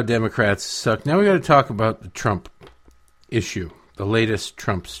about how Democrats suck. Now we got to talk about the Trump issue, the latest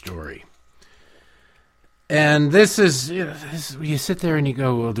Trump story. And this is, you sit there and you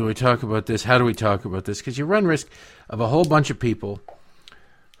go, well, do we talk about this? How do we talk about this? Because you run risk of a whole bunch of people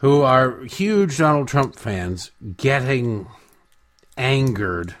who are huge Donald Trump fans getting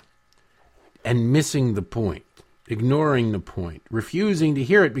angered and missing the point, ignoring the point, refusing to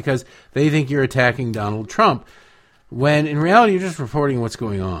hear it because they think you're attacking Donald Trump, when in reality you're just reporting what's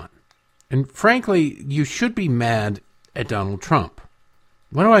going on. And frankly, you should be mad at Donald Trump.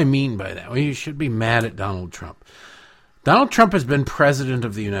 What do I mean by that? Well, you should be mad at Donald Trump. Donald Trump has been president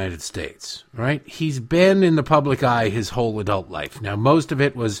of the United States, right? He's been in the public eye his whole adult life. Now, most of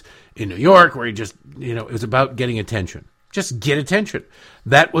it was in New York, where he just, it was about getting attention. Just get attention.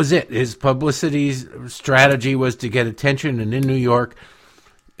 That was it. His publicity strategy was to get attention. And in New York,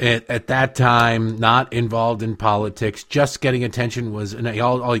 at that time, not involved in politics, just getting attention was, and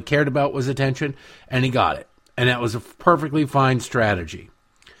all he cared about was attention, and he got it. And that was a perfectly fine strategy.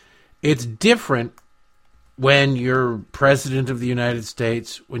 It's different when you're president of the United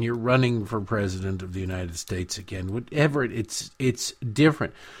States, when you're running for president of the United States again, whatever, it's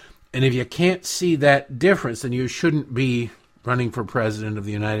different. And if you can't see that difference, then you shouldn't be running for president of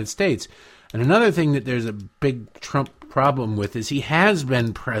the United States. And another thing that there's a big Trump problem with is he has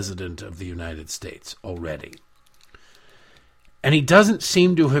been president of the United States already. And he doesn't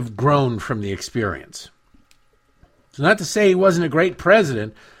seem to have grown from the experience. So not to say he wasn't a great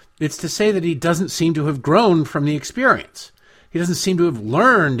president, it's to say that he doesn't seem to have grown from the experience. He doesn't seem to have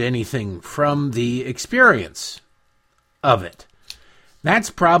learned anything from the experience of it.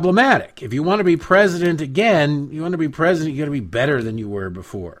 That's problematic. If you want to be president again, you got to be better than you were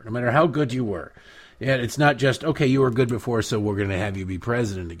before, no matter how good you were. Yeah, it's not just, okay, you were good before, so we're going to have you be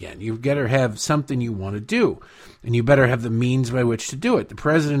president again. You've got to have something you want to do, and you better have the means by which to do it. The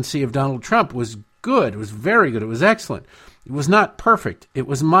presidency of Donald Trump was good. It was very good. It was excellent. It was not perfect. It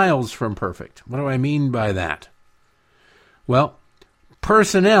was miles from perfect. What do I mean by that? Well,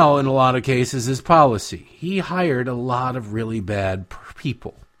 personnel in a lot of cases is policy. He hired a lot of really bad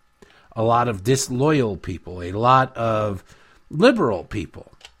people, a lot of disloyal people, a lot of liberal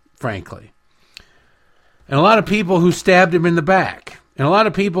people, frankly. And a lot of people who stabbed him in the back. And a lot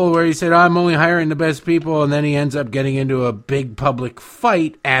of people where he said, I'm only hiring the best people, and then he ends up getting into a big public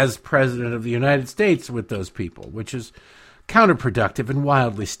fight as president of the United States with those people, which is counterproductive and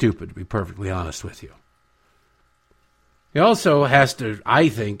wildly stupid, to be perfectly honest with you. He also has to, I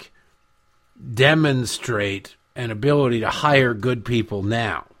think, demonstrate an ability to hire good people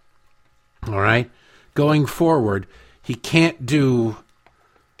now. All right? Going forward, he can't do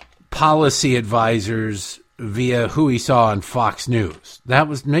policy advisors via who he saw on Fox News. That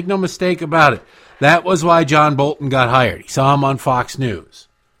was, make no mistake about it, that was why John Bolton got hired. He saw him on Fox News.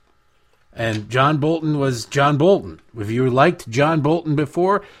 And John Bolton was John Bolton. If you liked John Bolton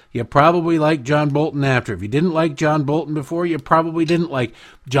before, you probably liked John Bolton after. If you didn't like John Bolton before, you probably didn't like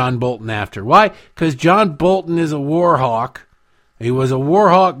John Bolton after. Why? Because John Bolton is a war hawk. He was a war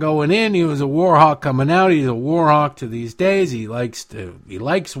hawk going in. He was a war hawk coming out. He's a war hawk to these days. He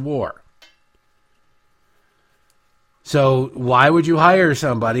likes war. So why would you hire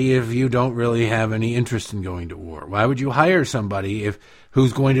somebody if you don't really have any interest in going to war? Why would you hire somebody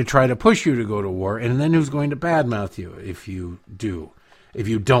who's going to try to push you to go to war, and then who's going to badmouth you if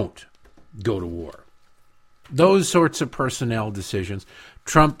you don't go to war? Those sorts of personnel decisions.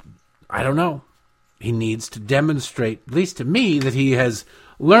 Trump, I don't know. He needs to demonstrate, at least to me, that he has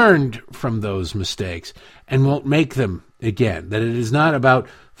learned from those mistakes and won't make them again. That it is not about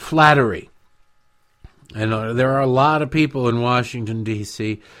flattery. And there are a lot of people in Washington,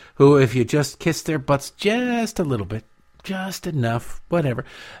 D.C., who, if you just kiss their butts just a little bit, just enough, whatever,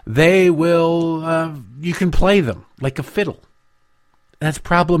 they will, you can play them like a fiddle. That's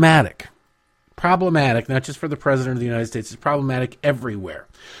problematic. Problematic, not just for the President of the United States, it's problematic everywhere.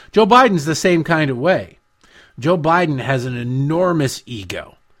 Joe Biden's the same kind of way. Joe Biden has an enormous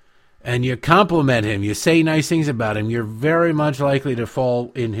ego. And you compliment him, you say nice things about him, you're very much likely to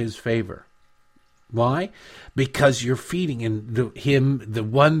fall in his favor. Why? Because you're feeding him the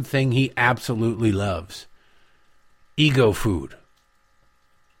one thing he absolutely loves. Ego food.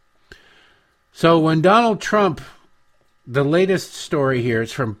 So when Donald Trump, the latest story here,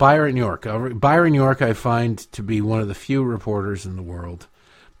 it's from Byron York. Byron York I find to be one of the few reporters in the world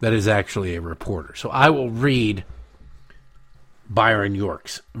that is actually a reporter. So I will read Byron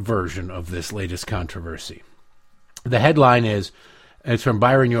York's version of this latest controversy. The headline is, it's from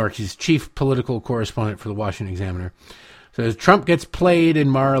Byron York. He's chief political correspondent for the Washington Examiner. It says, Trump gets played in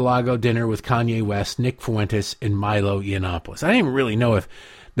Mar-a-Lago dinner with Kanye West, Nick Fuentes, and Milo Yiannopoulos. I didn't even really know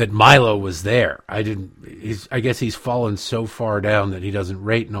that Milo was there. I guess he's fallen so far down that he doesn't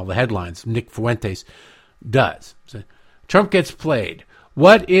rate in all the headlines. Nick Fuentes does. So, Trump gets played.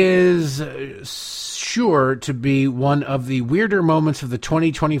 What is sure to be one of the weirder moments of the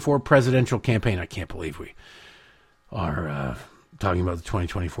 2024 presidential campaign. I can't believe we are talking about the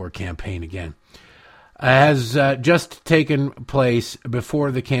 2024 campaign again, has just taken place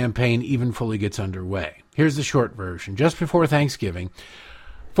before the campaign even fully gets underway. Here's the short version. Just before Thanksgiving,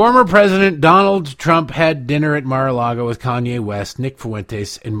 former President Donald Trump had dinner at Mar-a-Lago with Kanye West, Nick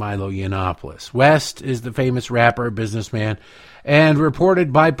Fuentes, and Milo Yiannopoulos. West is the famous rapper, businessman, and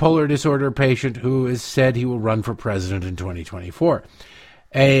reported bipolar disorder patient who has said he will run for president in 2024.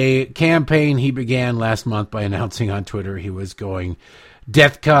 A campaign he began last month by announcing on Twitter he was going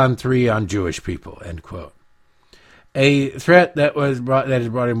DEFCON 3 on Jewish people, end quote. A threat that has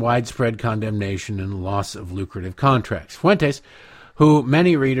brought him widespread condemnation and loss of lucrative contracts. Fuentes, who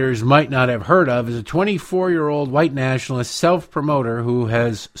many readers might not have heard of, is a 24-year-old white nationalist self-promoter who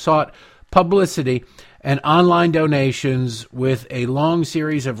has sought publicity and online donations with a long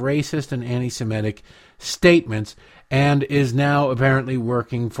series of racist and anti-Semitic statements, and is now apparently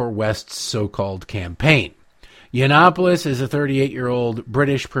working for West's so-called campaign. Yiannopoulos is a 38-year-old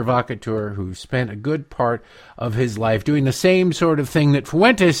British provocateur who spent a good part of his life doing the same sort of thing that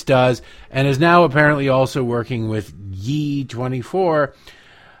Fuentes does, and is now apparently also working with Yi24,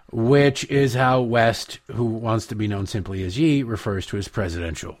 which is how West, who wants to be known simply as Yi, refers to his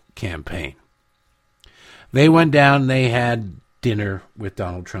presidential campaign. They went down, they had dinner with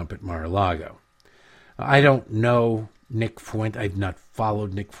Donald Trump at Mar-a-Lago. I don't know Nick Fuentes. I've not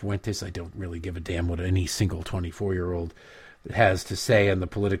followed Nick Fuentes. I don't really give a damn what any single 24-year-old has to say on the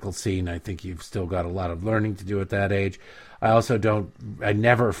political scene. I think you've still got a lot of learning to do at that age. I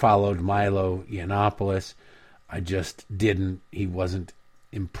never followed Milo Yiannopoulos. I just didn't. He wasn't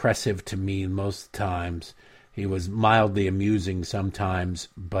impressive to me most times. He was mildly amusing sometimes,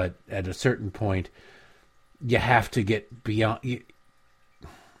 but at a certain point, you have to get beyond.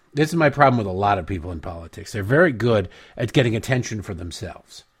 This is my problem with a lot of people in politics. They're very good at getting attention for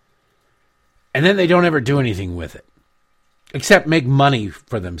themselves. And then they don't ever do anything with it, except make money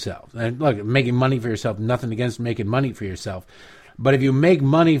for themselves. And look, making money for yourself, nothing against making money for yourself. But if you make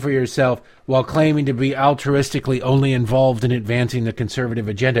money for yourself while claiming to be altruistically only involved in advancing the conservative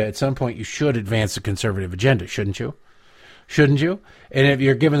agenda, at some point you should advance the conservative agenda, shouldn't you? Shouldn't you? And if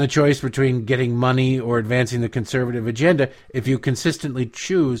you're given the choice between getting money or advancing the conservative agenda, if you consistently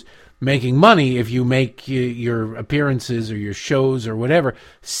choose making money, if you make your appearances or your shows or whatever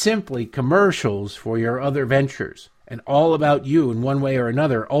simply commercials for your other ventures and all about you in one way or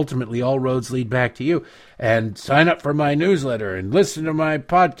another, ultimately all roads lead back to you. And sign up for my newsletter and listen to my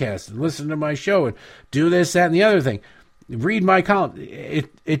podcast and listen to my show and do this, that, and the other thing. Read my column.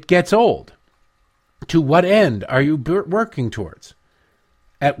 It gets old. To what end are you working towards?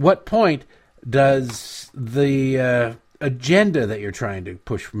 At what point does the agenda that you're trying to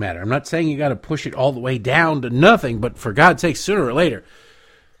push matter? I'm not saying you got to push it all the way down to nothing, but for God's sake, sooner or later,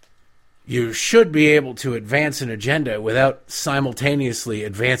 you should be able to advance an agenda without simultaneously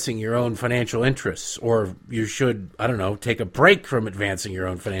advancing your own financial interests. Or you should, I don't know, take a break from advancing your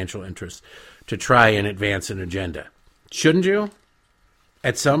own financial interests to try and advance an agenda. Shouldn't you?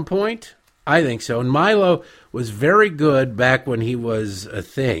 At some point? I think so. And Milo was very good back when he was a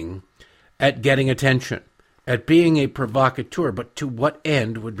thing at getting attention, at being a provocateur. But to what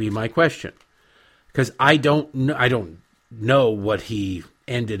end would be my question? Because I don't know what he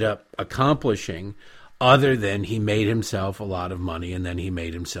ended up accomplishing other than he made himself a lot of money and then he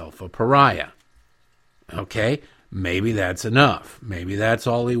made himself a pariah. Okay? Maybe that's enough. Maybe that's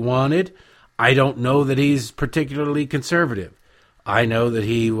all he wanted. I don't know that he's particularly conservative. I know that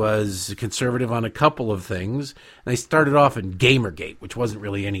he was conservative on a couple of things. And they started off in Gamergate, which wasn't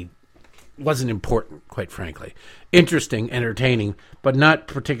important, quite frankly. Interesting, entertaining, but not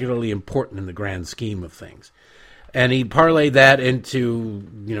particularly important in the grand scheme of things. And he parlayed that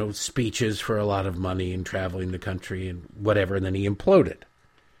into, speeches for a lot of money and traveling the country and whatever, and then he imploded.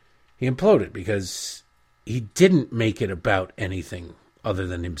 He imploded because he didn't make it about anything other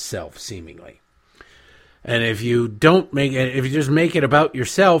than himself, seemingly. And if you just make it about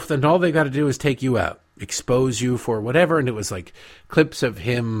yourself, then all they got to do is take you out, expose you for whatever. And it was like clips of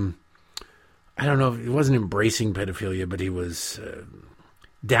him. I don't know if he wasn't embracing pedophilia, but he was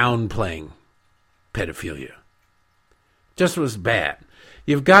downplaying pedophilia. Just was bad.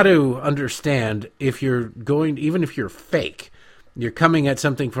 You've got to understand even if you're fake, you're coming at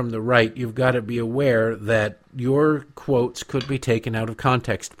something from the right, you've got to be aware that your quotes could be taken out of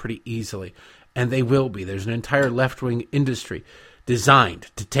context pretty easily. And they will be. There's an entire left-wing industry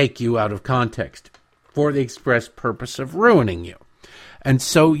designed to take you out of context for the express purpose of ruining you. And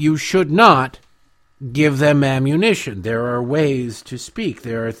so you should not give them ammunition. There are ways to speak.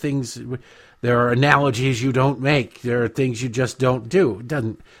 There are analogies you don't make. There are things you just don't do. It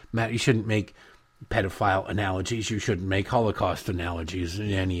doesn't matter. You shouldn't make pedophile analogies. You shouldn't make Holocaust analogies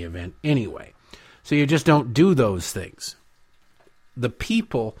in any event anyway. So you just don't do those things. The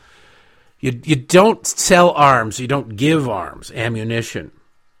people... You don't sell arms, you don't give arms, ammunition,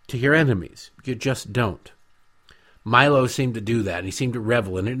 to your enemies. You just don't. Milo seemed to do that, and he seemed to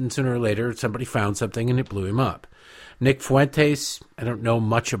revel in it, and sooner or later somebody found something and it blew him up. Nick Fuentes, I don't know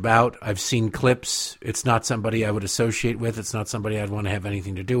much about. I've seen clips. It's not somebody I would associate with. It's not somebody I'd want to have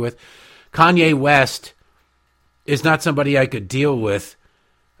anything to do with. Kanye West is not somebody I could deal with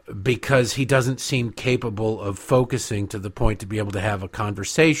because he doesn't seem capable of focusing to the point to be able to have a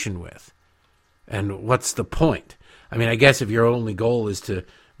conversation with. And what's the point? I mean, I guess if your only goal is to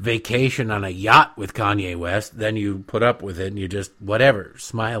vacation on a yacht with Kanye West, then you put up with it and you just, whatever,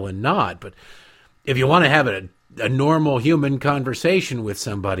 smile and nod. But if you want to have a normal human conversation with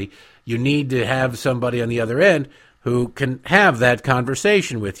somebody, you need to have somebody on the other end who can have that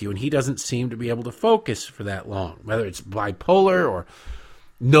conversation with you, and he doesn't seem to be able to focus for that long, whether it's bipolar or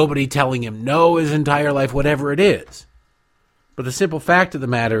nobody telling him no his entire life, whatever it is. But the simple fact of the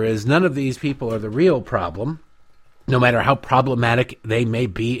matter is none of these people are the real problem, no matter how problematic they may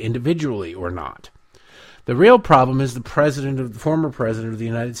be individually or not. The real problem is the former president of the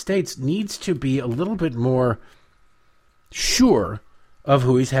United States needs to be a little bit more sure of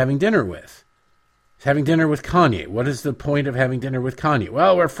who he's having dinner with. He's having dinner with Kanye. What is the point of having dinner with Kanye?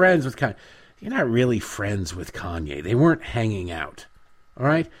 Well, we're friends with Kanye. You're not really friends with Kanye. They weren't hanging out. All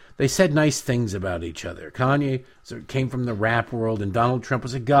right? They said nice things about each other. Kanye came from the rap world, and Donald Trump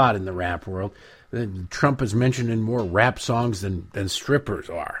was a god in the rap world. Trump is mentioned in more rap songs than strippers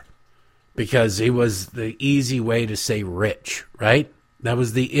are, because he was the easy way to say rich, right? That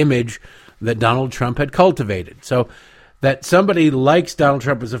was the image that Donald Trump had cultivated. So that somebody likes Donald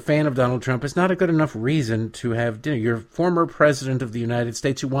Trump, is a fan of Donald Trump, is not a good enough reason to have dinner. You're former president of the United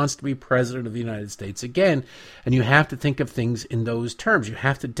States who wants to be president of the United States again, and you have to think of things in those terms. You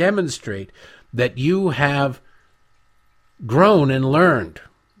have to demonstrate that you have grown and learned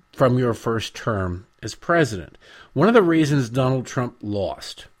from your first term as president. One of the reasons Donald Trump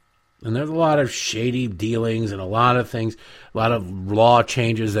lost, and there's a lot of shady dealings and a lot of things, a lot of law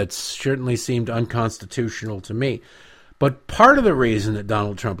changes that certainly seemed unconstitutional to me. But part of the reason that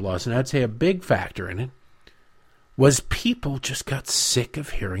Donald Trump lost, and I'd say a big factor in it, was people just got sick of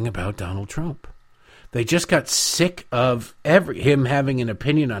hearing about Donald Trump. They just got sick of him having an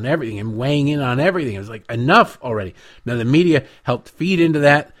opinion on everything, him weighing in on everything. It was like, enough already. Now, the media helped feed into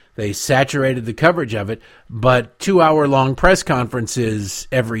that. They saturated the coverage of it. But 2-hour-long press conferences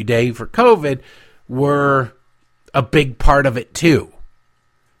every day for COVID were a big part of it, too.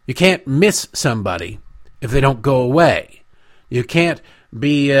 You can't miss somebody if they don't go away. You can't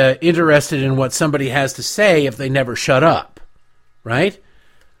be interested in what somebody has to say if they never shut up, right?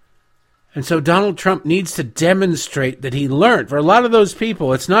 And so Donald Trump needs to demonstrate that he learned. For a lot of those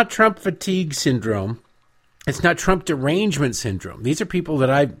people, it's not Trump fatigue syndrome. It's not Trump derangement syndrome. These are people that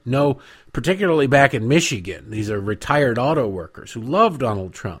I know, particularly back in Michigan. These are retired auto workers who love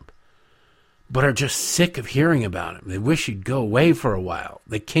Donald Trump, but are just sick of hearing about him. They wish he'd go away for a while.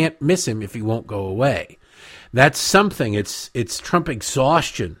 They can't miss him if he won't go away. That's something. It's Trump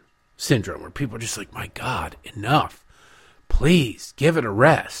exhaustion syndrome, where people are just like, my God, enough. Please, give it a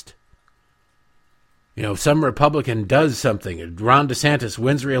rest. You know, if some Republican does something, and Ron DeSantis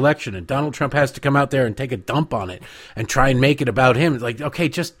wins re-election, and Donald Trump has to come out there and take a dump on it and try and make it about him, it's like, okay,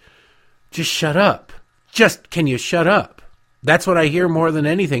 just shut up. Can you shut up? That's what I hear more than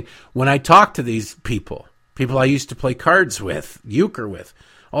anything when I talk to these people I used to play cards with, euchre with.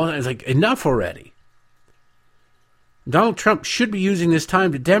 All that. It's like, enough already. Donald Trump should be using this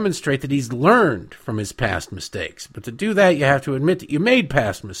time to demonstrate that he's learned from his past mistakes. But to do that, you have to admit that you made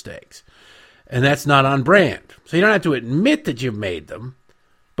past mistakes. And that's not on brand. So you don't have to admit that you've made them,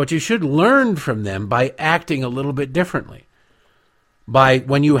 but you should learn from them by acting a little bit differently. By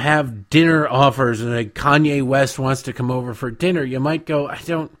when you have dinner offers and Kanye West wants to come over for dinner, you might go, I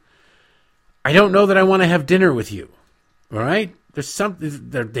don't know that I want to have dinner with you. All right? There's something,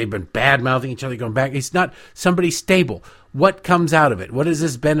 they've been bad-mouthing each other going back. He's not somebody stable. What comes out of it? What does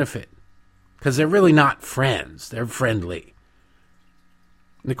this benefit? Because they're really not friends. They're friendly.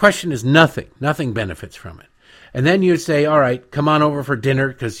 And the question is nothing. Nothing benefits from it. And then you say, all right, come on over for dinner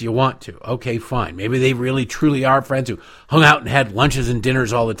because you want to. Okay, fine. Maybe they really, truly are friends who hung out and had lunches and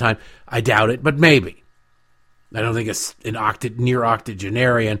dinners all the time. I doubt it, but maybe. I don't think a near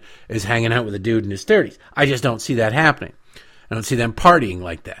octogenarian is hanging out with a dude in his 30s. I just don't see that happening. I don't see them partying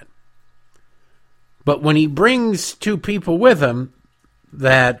like that. But when he brings two people with him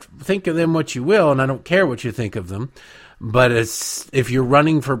that think of them what you will, and I don't care what you think of them, but if you're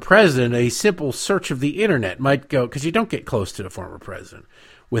running for president, a simple search of the internet might go, because you don't get close to the former president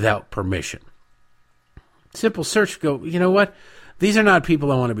without permission. Simple search go, you know what? These are not people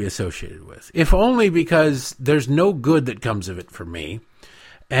I want to be associated with. If only because there's no good that comes of it for me.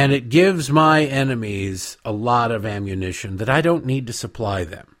 And it gives my enemies a lot of ammunition that I don't need to supply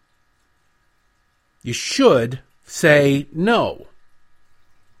them. You should say no.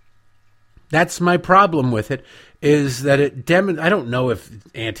 That's my problem with it, is that I don't know if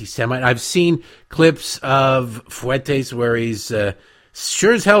anti-Semite. I've seen clips of Fuentes where he's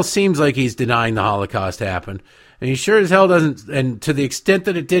sure as hell seems like he's denying the Holocaust happened. And he sure as hell doesn't, and to the extent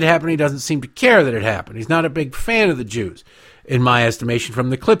that it did happen, he doesn't seem to care that it happened. He's not a big fan of the Jews, in my estimation,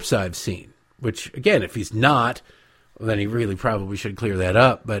 from the clips I've seen. Which, again, if he's not, well, then he really probably should clear that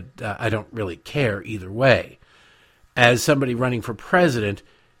up. But I don't really care either way. As somebody running for president,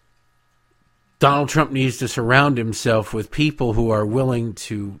 Donald Trump needs to surround himself with people who are willing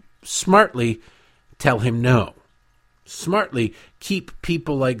to smartly tell him no. Smartly keep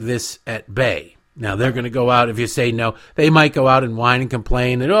people like this at bay. Now, they're going to go out, if you say no, they might go out and whine and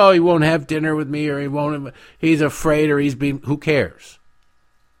complain that, oh, he won't have dinner with me, or he's afraid, or he's being, who cares?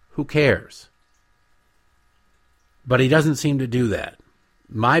 Who cares? But he doesn't seem to do that.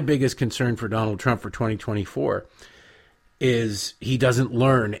 My biggest concern for Donald Trump for 2024 is he hadn't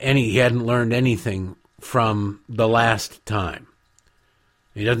learned anything from the last time.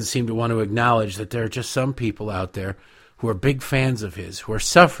 He doesn't seem to want to acknowledge that there are just some people out there who are big fans of his, who are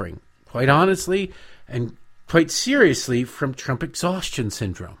suffering, quite honestly and quite seriously, from Trump exhaustion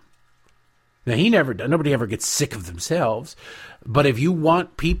syndrome. Now, nobody ever gets sick of themselves, but if you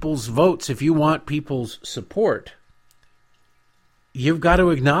want people's votes, if you want people's support, you've got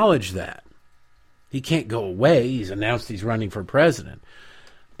to acknowledge that. He can't go away. He's announced he's running for president,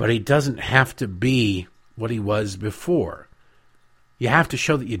 but he doesn't have to be what he was before. You have to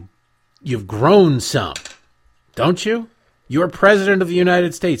show that you've grown some, don't you? You're president of the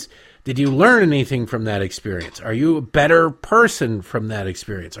United States. Did you learn anything from that experience? Are you a better person from that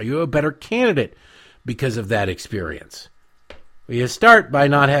experience? Are you a better candidate because of that experience? Well, you start by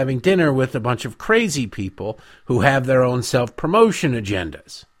not having dinner with a bunch of crazy people who have their own self-promotion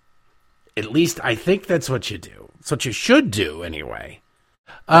agendas. At least I think that's what you do. It's what you should do, anyway.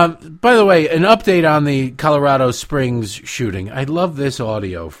 By the way, an update on the Colorado Springs shooting. I love this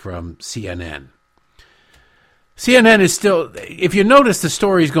audio from CNN. CNN is still, if you notice, the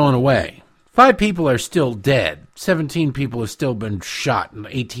story's going away. 5 people are still dead. 17 people have still been shot, and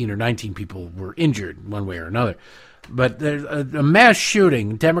 18 or 19 people were injured one way or another. But there's a mass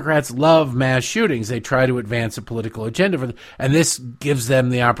shooting. Democrats love mass shootings. They try to advance a political agenda for them, and this gives them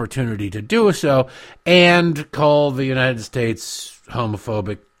the opportunity to do so and call the United States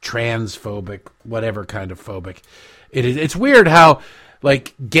homophobic, transphobic, whatever kind of phobic. It's weird how,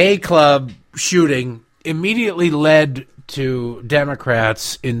 like, gay club shooting immediately led to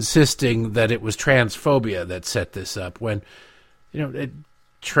Democrats insisting that it was transphobia that set this up, when,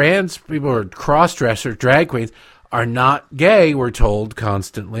 trans people or cross-dressers, drag queens, are not gay, we're told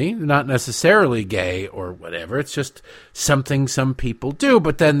constantly. They're not necessarily gay or whatever. It's just something some people do.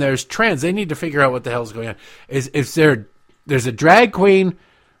 But then there's trans. They need to figure out what the hell's going on. There's a drag queen,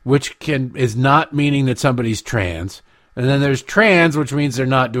 which is not meaning that somebody's trans. And then there's trans, which means they're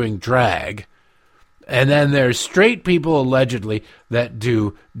not doing drag. And then there's straight people, allegedly, that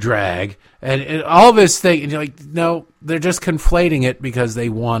do drag. And all this thing, and you're like, no, they're just conflating it because they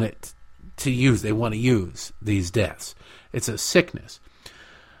want it to use. They want to use these deaths. It's a sickness.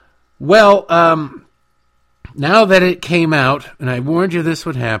 Well, now that it came out, and I warned you this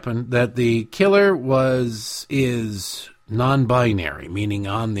would happen, that the killer is non-binary, meaning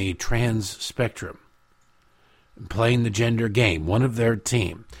on the trans spectrum, playing the gender game, one of their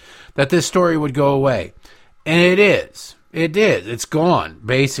team, that this story would go away. And it is. It is. It's gone,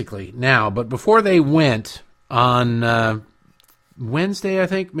 basically, now. But before they went on Wednesday, I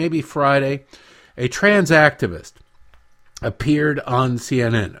think, maybe Friday, a trans activist appeared on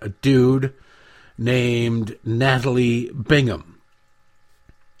CNN, a dude named Natalie Bingham.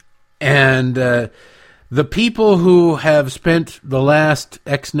 And the people who have spent the last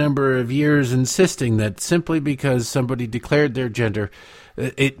X number of years insisting that simply because somebody declared their gender,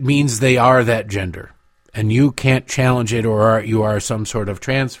 it means they are that gender, and you can't challenge it, or you are some sort of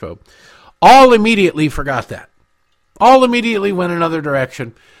transphobe, all immediately forgot that. All immediately went another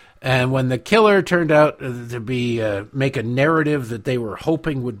direction. And when the killer turned out to be make a narrative that they were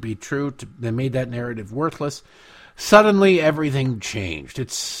hoping would be true, they made that narrative worthless. Suddenly, everything changed.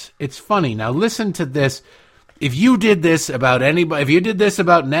 It's funny. Now, listen to this. If you did this about anybody, if you did this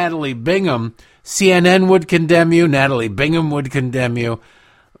about Natalie Bingham, CNN would condemn you. Natalie Bingham would condemn you.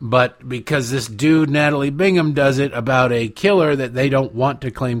 But because this dude, Natalie Bingham, does it about a killer that they don't want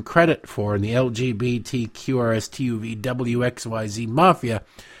to claim credit for in the LGBTQRSTUVWXYZ mafia,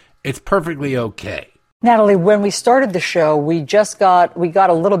 it's perfectly okay. Natalie, when we started the show, we got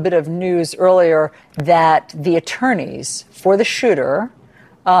a little bit of news earlier that the attorneys for the shooter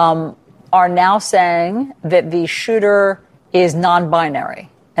are now saying that the shooter is non-binary,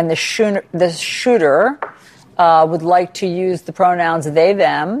 and the shooter would like to use the pronouns they,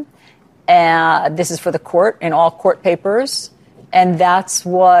 them, and this is for the court in all court papers, and that's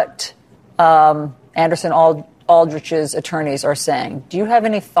what Anderson Aldrich's attorneys are saying. Do you have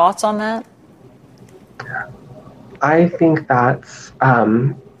any thoughts on that? I think that's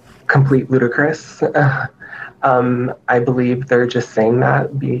complete ludicrous. I believe they're just saying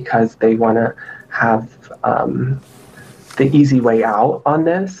that because they want to have the easy way out on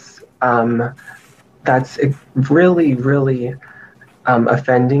this. that's really, really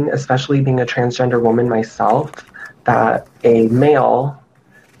offending, especially being a transgender woman myself, that a male,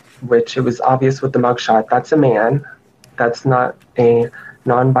 which it was obvious with the mugshot, that's a man, that's not a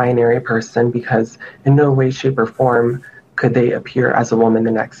non-binary person, because in no way, shape, or form could they appear as a woman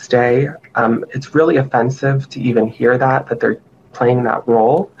the next day. It's really offensive to even hear that they're playing that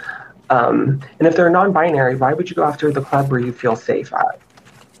role. And if they're non-binary, why would you go after the club where you feel safe at?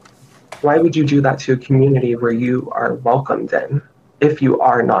 Why would you do that to a community where you are welcomed in if you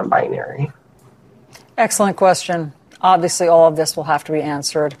are non-binary? Excellent question. Obviously, all of this will have to be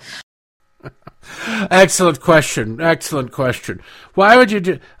answered. Excellent question. Why would you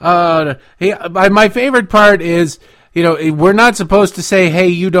do... my favorite part is, we're not supposed to say, hey,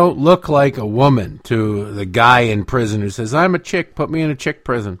 you don't look like a woman, to the guy in prison who says, I'm a chick, put me in a chick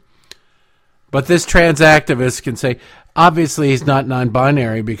prison. But this trans activist can say, obviously he's not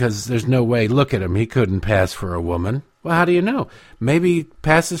non-binary because there's no way, look at him, he couldn't pass for a woman. Well, how do you know? Maybe he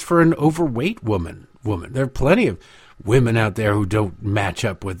passes for an overweight woman. There are plenty of women out there who don't match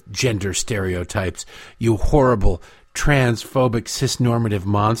up with gender stereotypes. You horrible, transphobic, cisnormative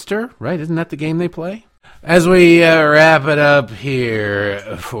monster, right? Isn't that the game they play? As we wrap it up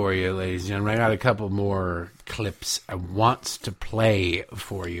here for you, ladies and gentlemen, I got a couple more clips I want to play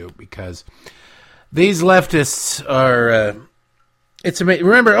for you because these leftists are... it's amazing.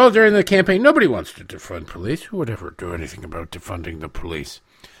 Remember, during the campaign, nobody wants to defund police. Who would ever do anything about defunding the police?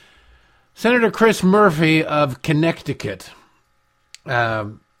 Senator Chris Murphy of Connecticut,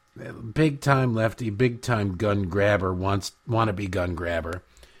 big-time lefty, big-time gun grabber, wannabe gun grabber,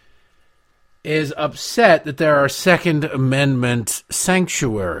 is upset that there are Second Amendment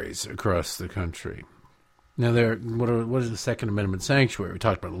sanctuaries across the country. Now, what is the Second Amendment sanctuary? We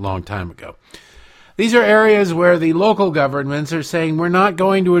talked about it a long time ago. These are areas where the local governments are saying we're not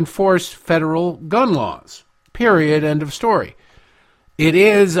going to enforce federal gun laws. Period. End of story. It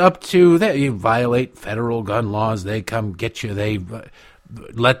is up to them. You violate federal gun laws, they come get you. They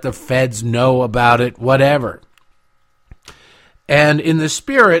let the feds know about it, whatever. And in the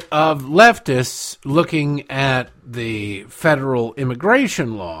spirit of leftists looking at the federal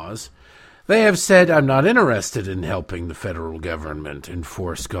immigration laws, they have said, I'm not interested in helping the federal government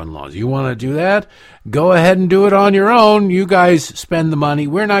enforce gun laws. You want to do that? Go ahead and do it on your own. You guys spend the money.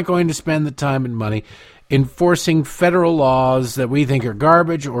 We're not going to spend the time and money enforcing federal laws that we think are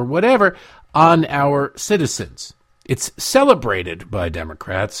garbage or whatever on our citizens. It's celebrated by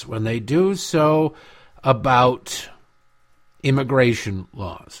Democrats when they do so about immigration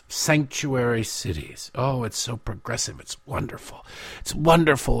laws, sanctuary cities. Oh, it's so progressive. It's wonderful. It's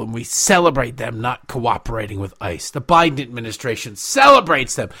wonderful, and we celebrate them not cooperating with ICE. The Biden administration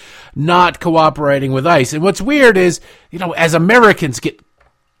celebrates them not cooperating with ICE. And what's weird is, as Americans get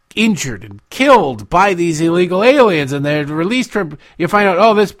injured and killed by these illegal aliens, and they're released from, you find out,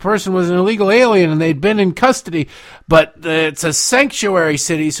 oh, this person was an illegal alien and they'd been in custody, but it's a sanctuary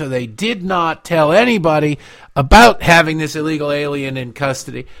city, so they did not tell anybody about having this illegal alien in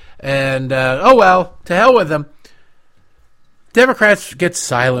custody. And oh well, to hell with them. Democrats get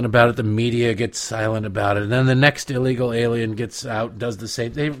silent about it, the media gets silent about it, and then the next illegal alien gets out, does the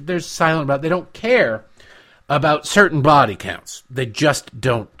same. They're silent about it. They don't care about certain body counts. They just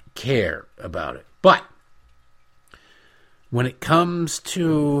don't care about it. But when it comes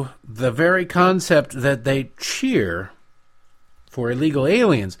to the very concept that they cheer for illegal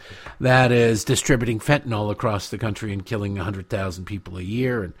aliens, that is distributing fentanyl across the country and killing 100,000 people a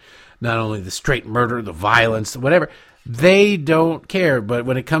year, and not only the straight murder, the violence, whatever, they don't care. But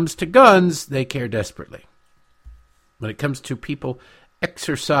when it comes to guns, they care desperately. When it comes to people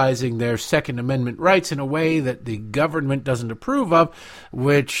exercising their Second Amendment rights in a way that the government doesn't approve of,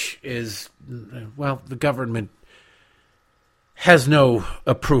 which is, well, the government has no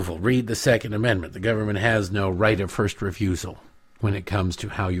approval. Read the Second Amendment. The government has no right of first refusal when it comes to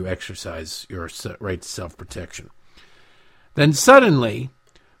how you exercise your right to self-protection. Then suddenly,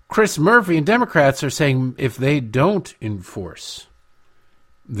 Chris Murphy and Democrats are saying if they don't enforce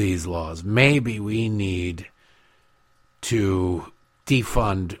these laws, maybe we need to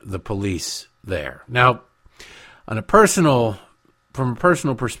defund the police there. Now, from a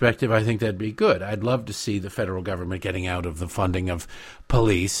personal perspective, I think that'd be good. I'd love to see the federal government getting out of the funding of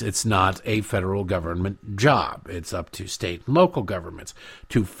police. It's not a federal government job. It's up to state and local governments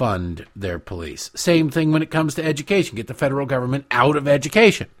to fund their police. Same thing when it comes to education. Get the federal government out of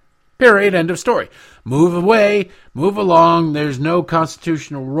education. Period. End of story. Move away, move along. There's no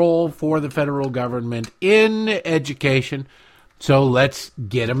constitutional role for the federal government in education. So let's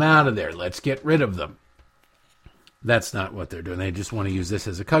get them out of there. Let's get rid of them. That's not what they're doing. They just want to use this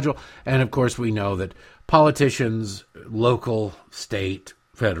as a cudgel. And, of course, we know that politicians, local, state,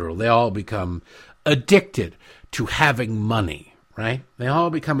 federal, they all become addicted to having money, right? They all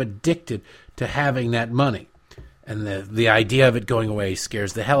become addicted to having that money. And the idea of it going away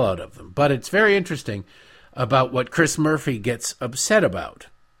scares the hell out of them. But it's very interesting about what Chris Murphy gets upset about.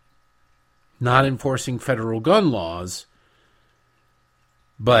 Not enforcing federal gun laws,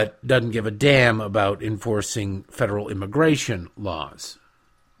 but doesn't give a damn about enforcing federal immigration laws.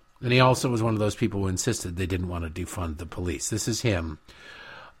 And he also was one of those people who insisted they didn't want to defund the police. This is him.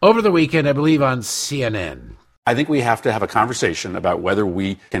 Over the weekend, I believe on CNN. I think we have to have a conversation about whether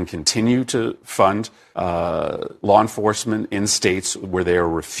we can continue to fund law enforcement in states where they are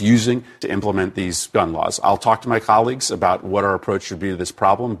refusing to implement these gun laws. I'll talk to my colleagues about what our approach should be to this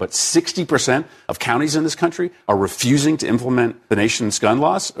problem, but 60% of counties in this country are refusing to implement the nation's gun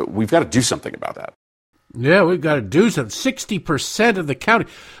laws. We've got to do something about that. Yeah, we've got to do something. 60% of the county.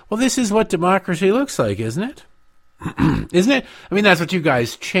 Well, this is what democracy looks like, isn't it? Isn't it? I mean, that's what you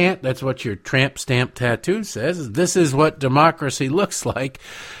guys chant. That's what your tramp stamp tattoo says. This is what democracy looks like.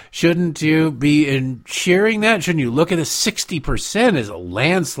 Shouldn't you be cheering that? Shouldn't you look at the 60% as a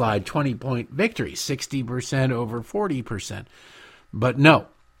landslide 20-point victory? 60% over 40%. But no,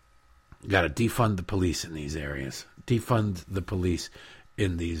 you got to defund the police in these areas. Defund the police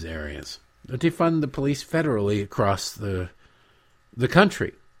in these areas. Defund the police federally across the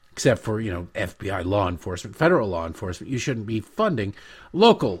country. Except for, FBI law enforcement, federal law enforcement. You shouldn't be funding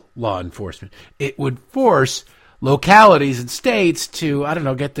local law enforcement. It would force localities and states to,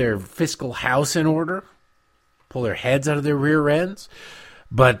 get their fiscal house in order, pull their heads out of their rear ends.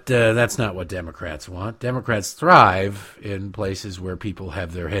 But that's not what Democrats want. Democrats thrive in places where people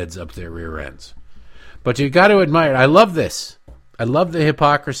have their heads up their rear ends. But you got to admire, I love this. I love the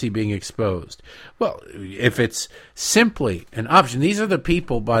hypocrisy being exposed. Well, if it's simply an option, these are the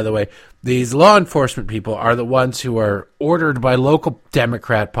people, by the way, these law enforcement people are the ones who are ordered by local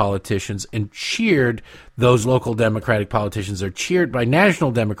Democrat politicians and cheered. Those local Democratic politicians are cheered by national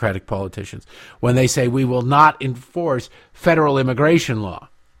Democratic politicians when they say we will not enforce federal immigration law.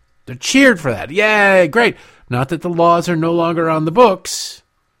 They're cheered for that. Yay, great. Not that the laws are no longer on the books.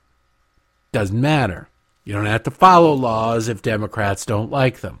 Doesn't matter. You don't have to follow laws if Democrats don't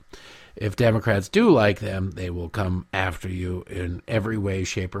like them. If Democrats do like them, they will come after you in every way,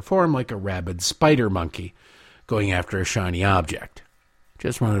 shape, or form, like a rabid spider monkey going after a shiny object.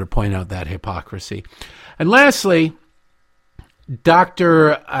 Just wanted to point out that hypocrisy. And lastly,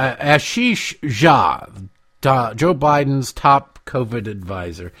 Dr. Ashish Jha, Joe Biden's top COVID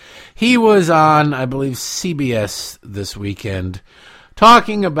advisor. He was on, I believe, CBS this weekend,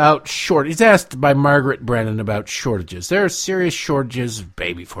 talking about He's asked by Margaret Brennan about shortages. There are serious shortages of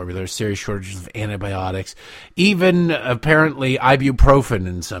baby formula. There are serious shortages of antibiotics. Even apparently ibuprofen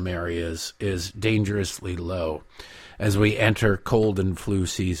in some areas is dangerously low as we enter cold and flu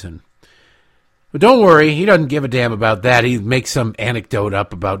season. But don't worry, he doesn't give a damn about that. He makes some anecdote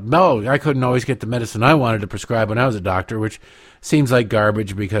up about, no, I couldn't always get the medicine I wanted to prescribe when I was a doctor, which seems like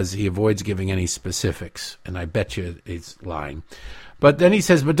garbage because he avoids giving any specifics. And I bet you he's lying. But then he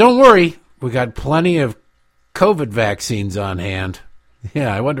says, but don't worry, we got plenty of COVID vaccines on hand.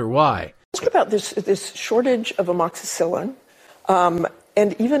 Yeah, I wonder why. Ask about this shortage of amoxicillin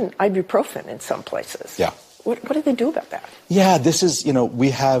and even ibuprofen in some places. Yeah. What do they do about that? Yeah, this is, we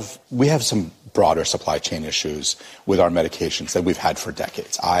have some broader supply chain issues with our medications that we've had for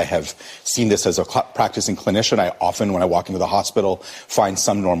decades. I have seen this as a practicing clinician. I often, when I walk into the hospital, find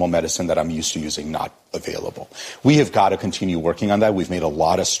some normal medicine that I'm used to using not available. We have got to continue working on that. We've made a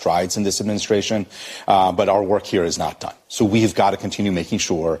lot of strides in this administration, but our work here is not done. So we have got to continue making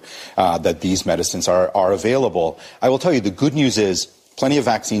sure that these medicines are available. I will tell you, the good news is plenty of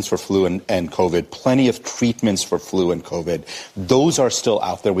vaccines for flu and COVID, plenty of treatments for flu and COVID. Those are still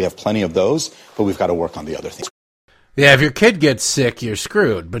out there. We have plenty of those, but we've got to work on the other things. Yeah, if your kid gets sick, you're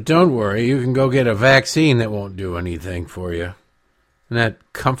screwed. But don't worry, you can go get a vaccine that won't do anything for you. Isn't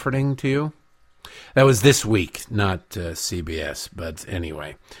that comforting to you? That was this week, not CBS. But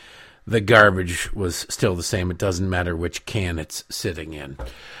anyway, the garbage was still the same. It doesn't matter which can it's sitting in.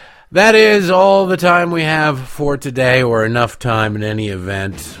 That is all the time we have for today, or enough time in any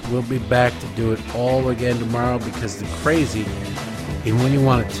event. We'll be back to do it all again tomorrow because the crazy, even when you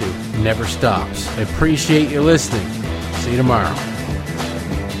want it to, never stops. I appreciate you listening. See you tomorrow.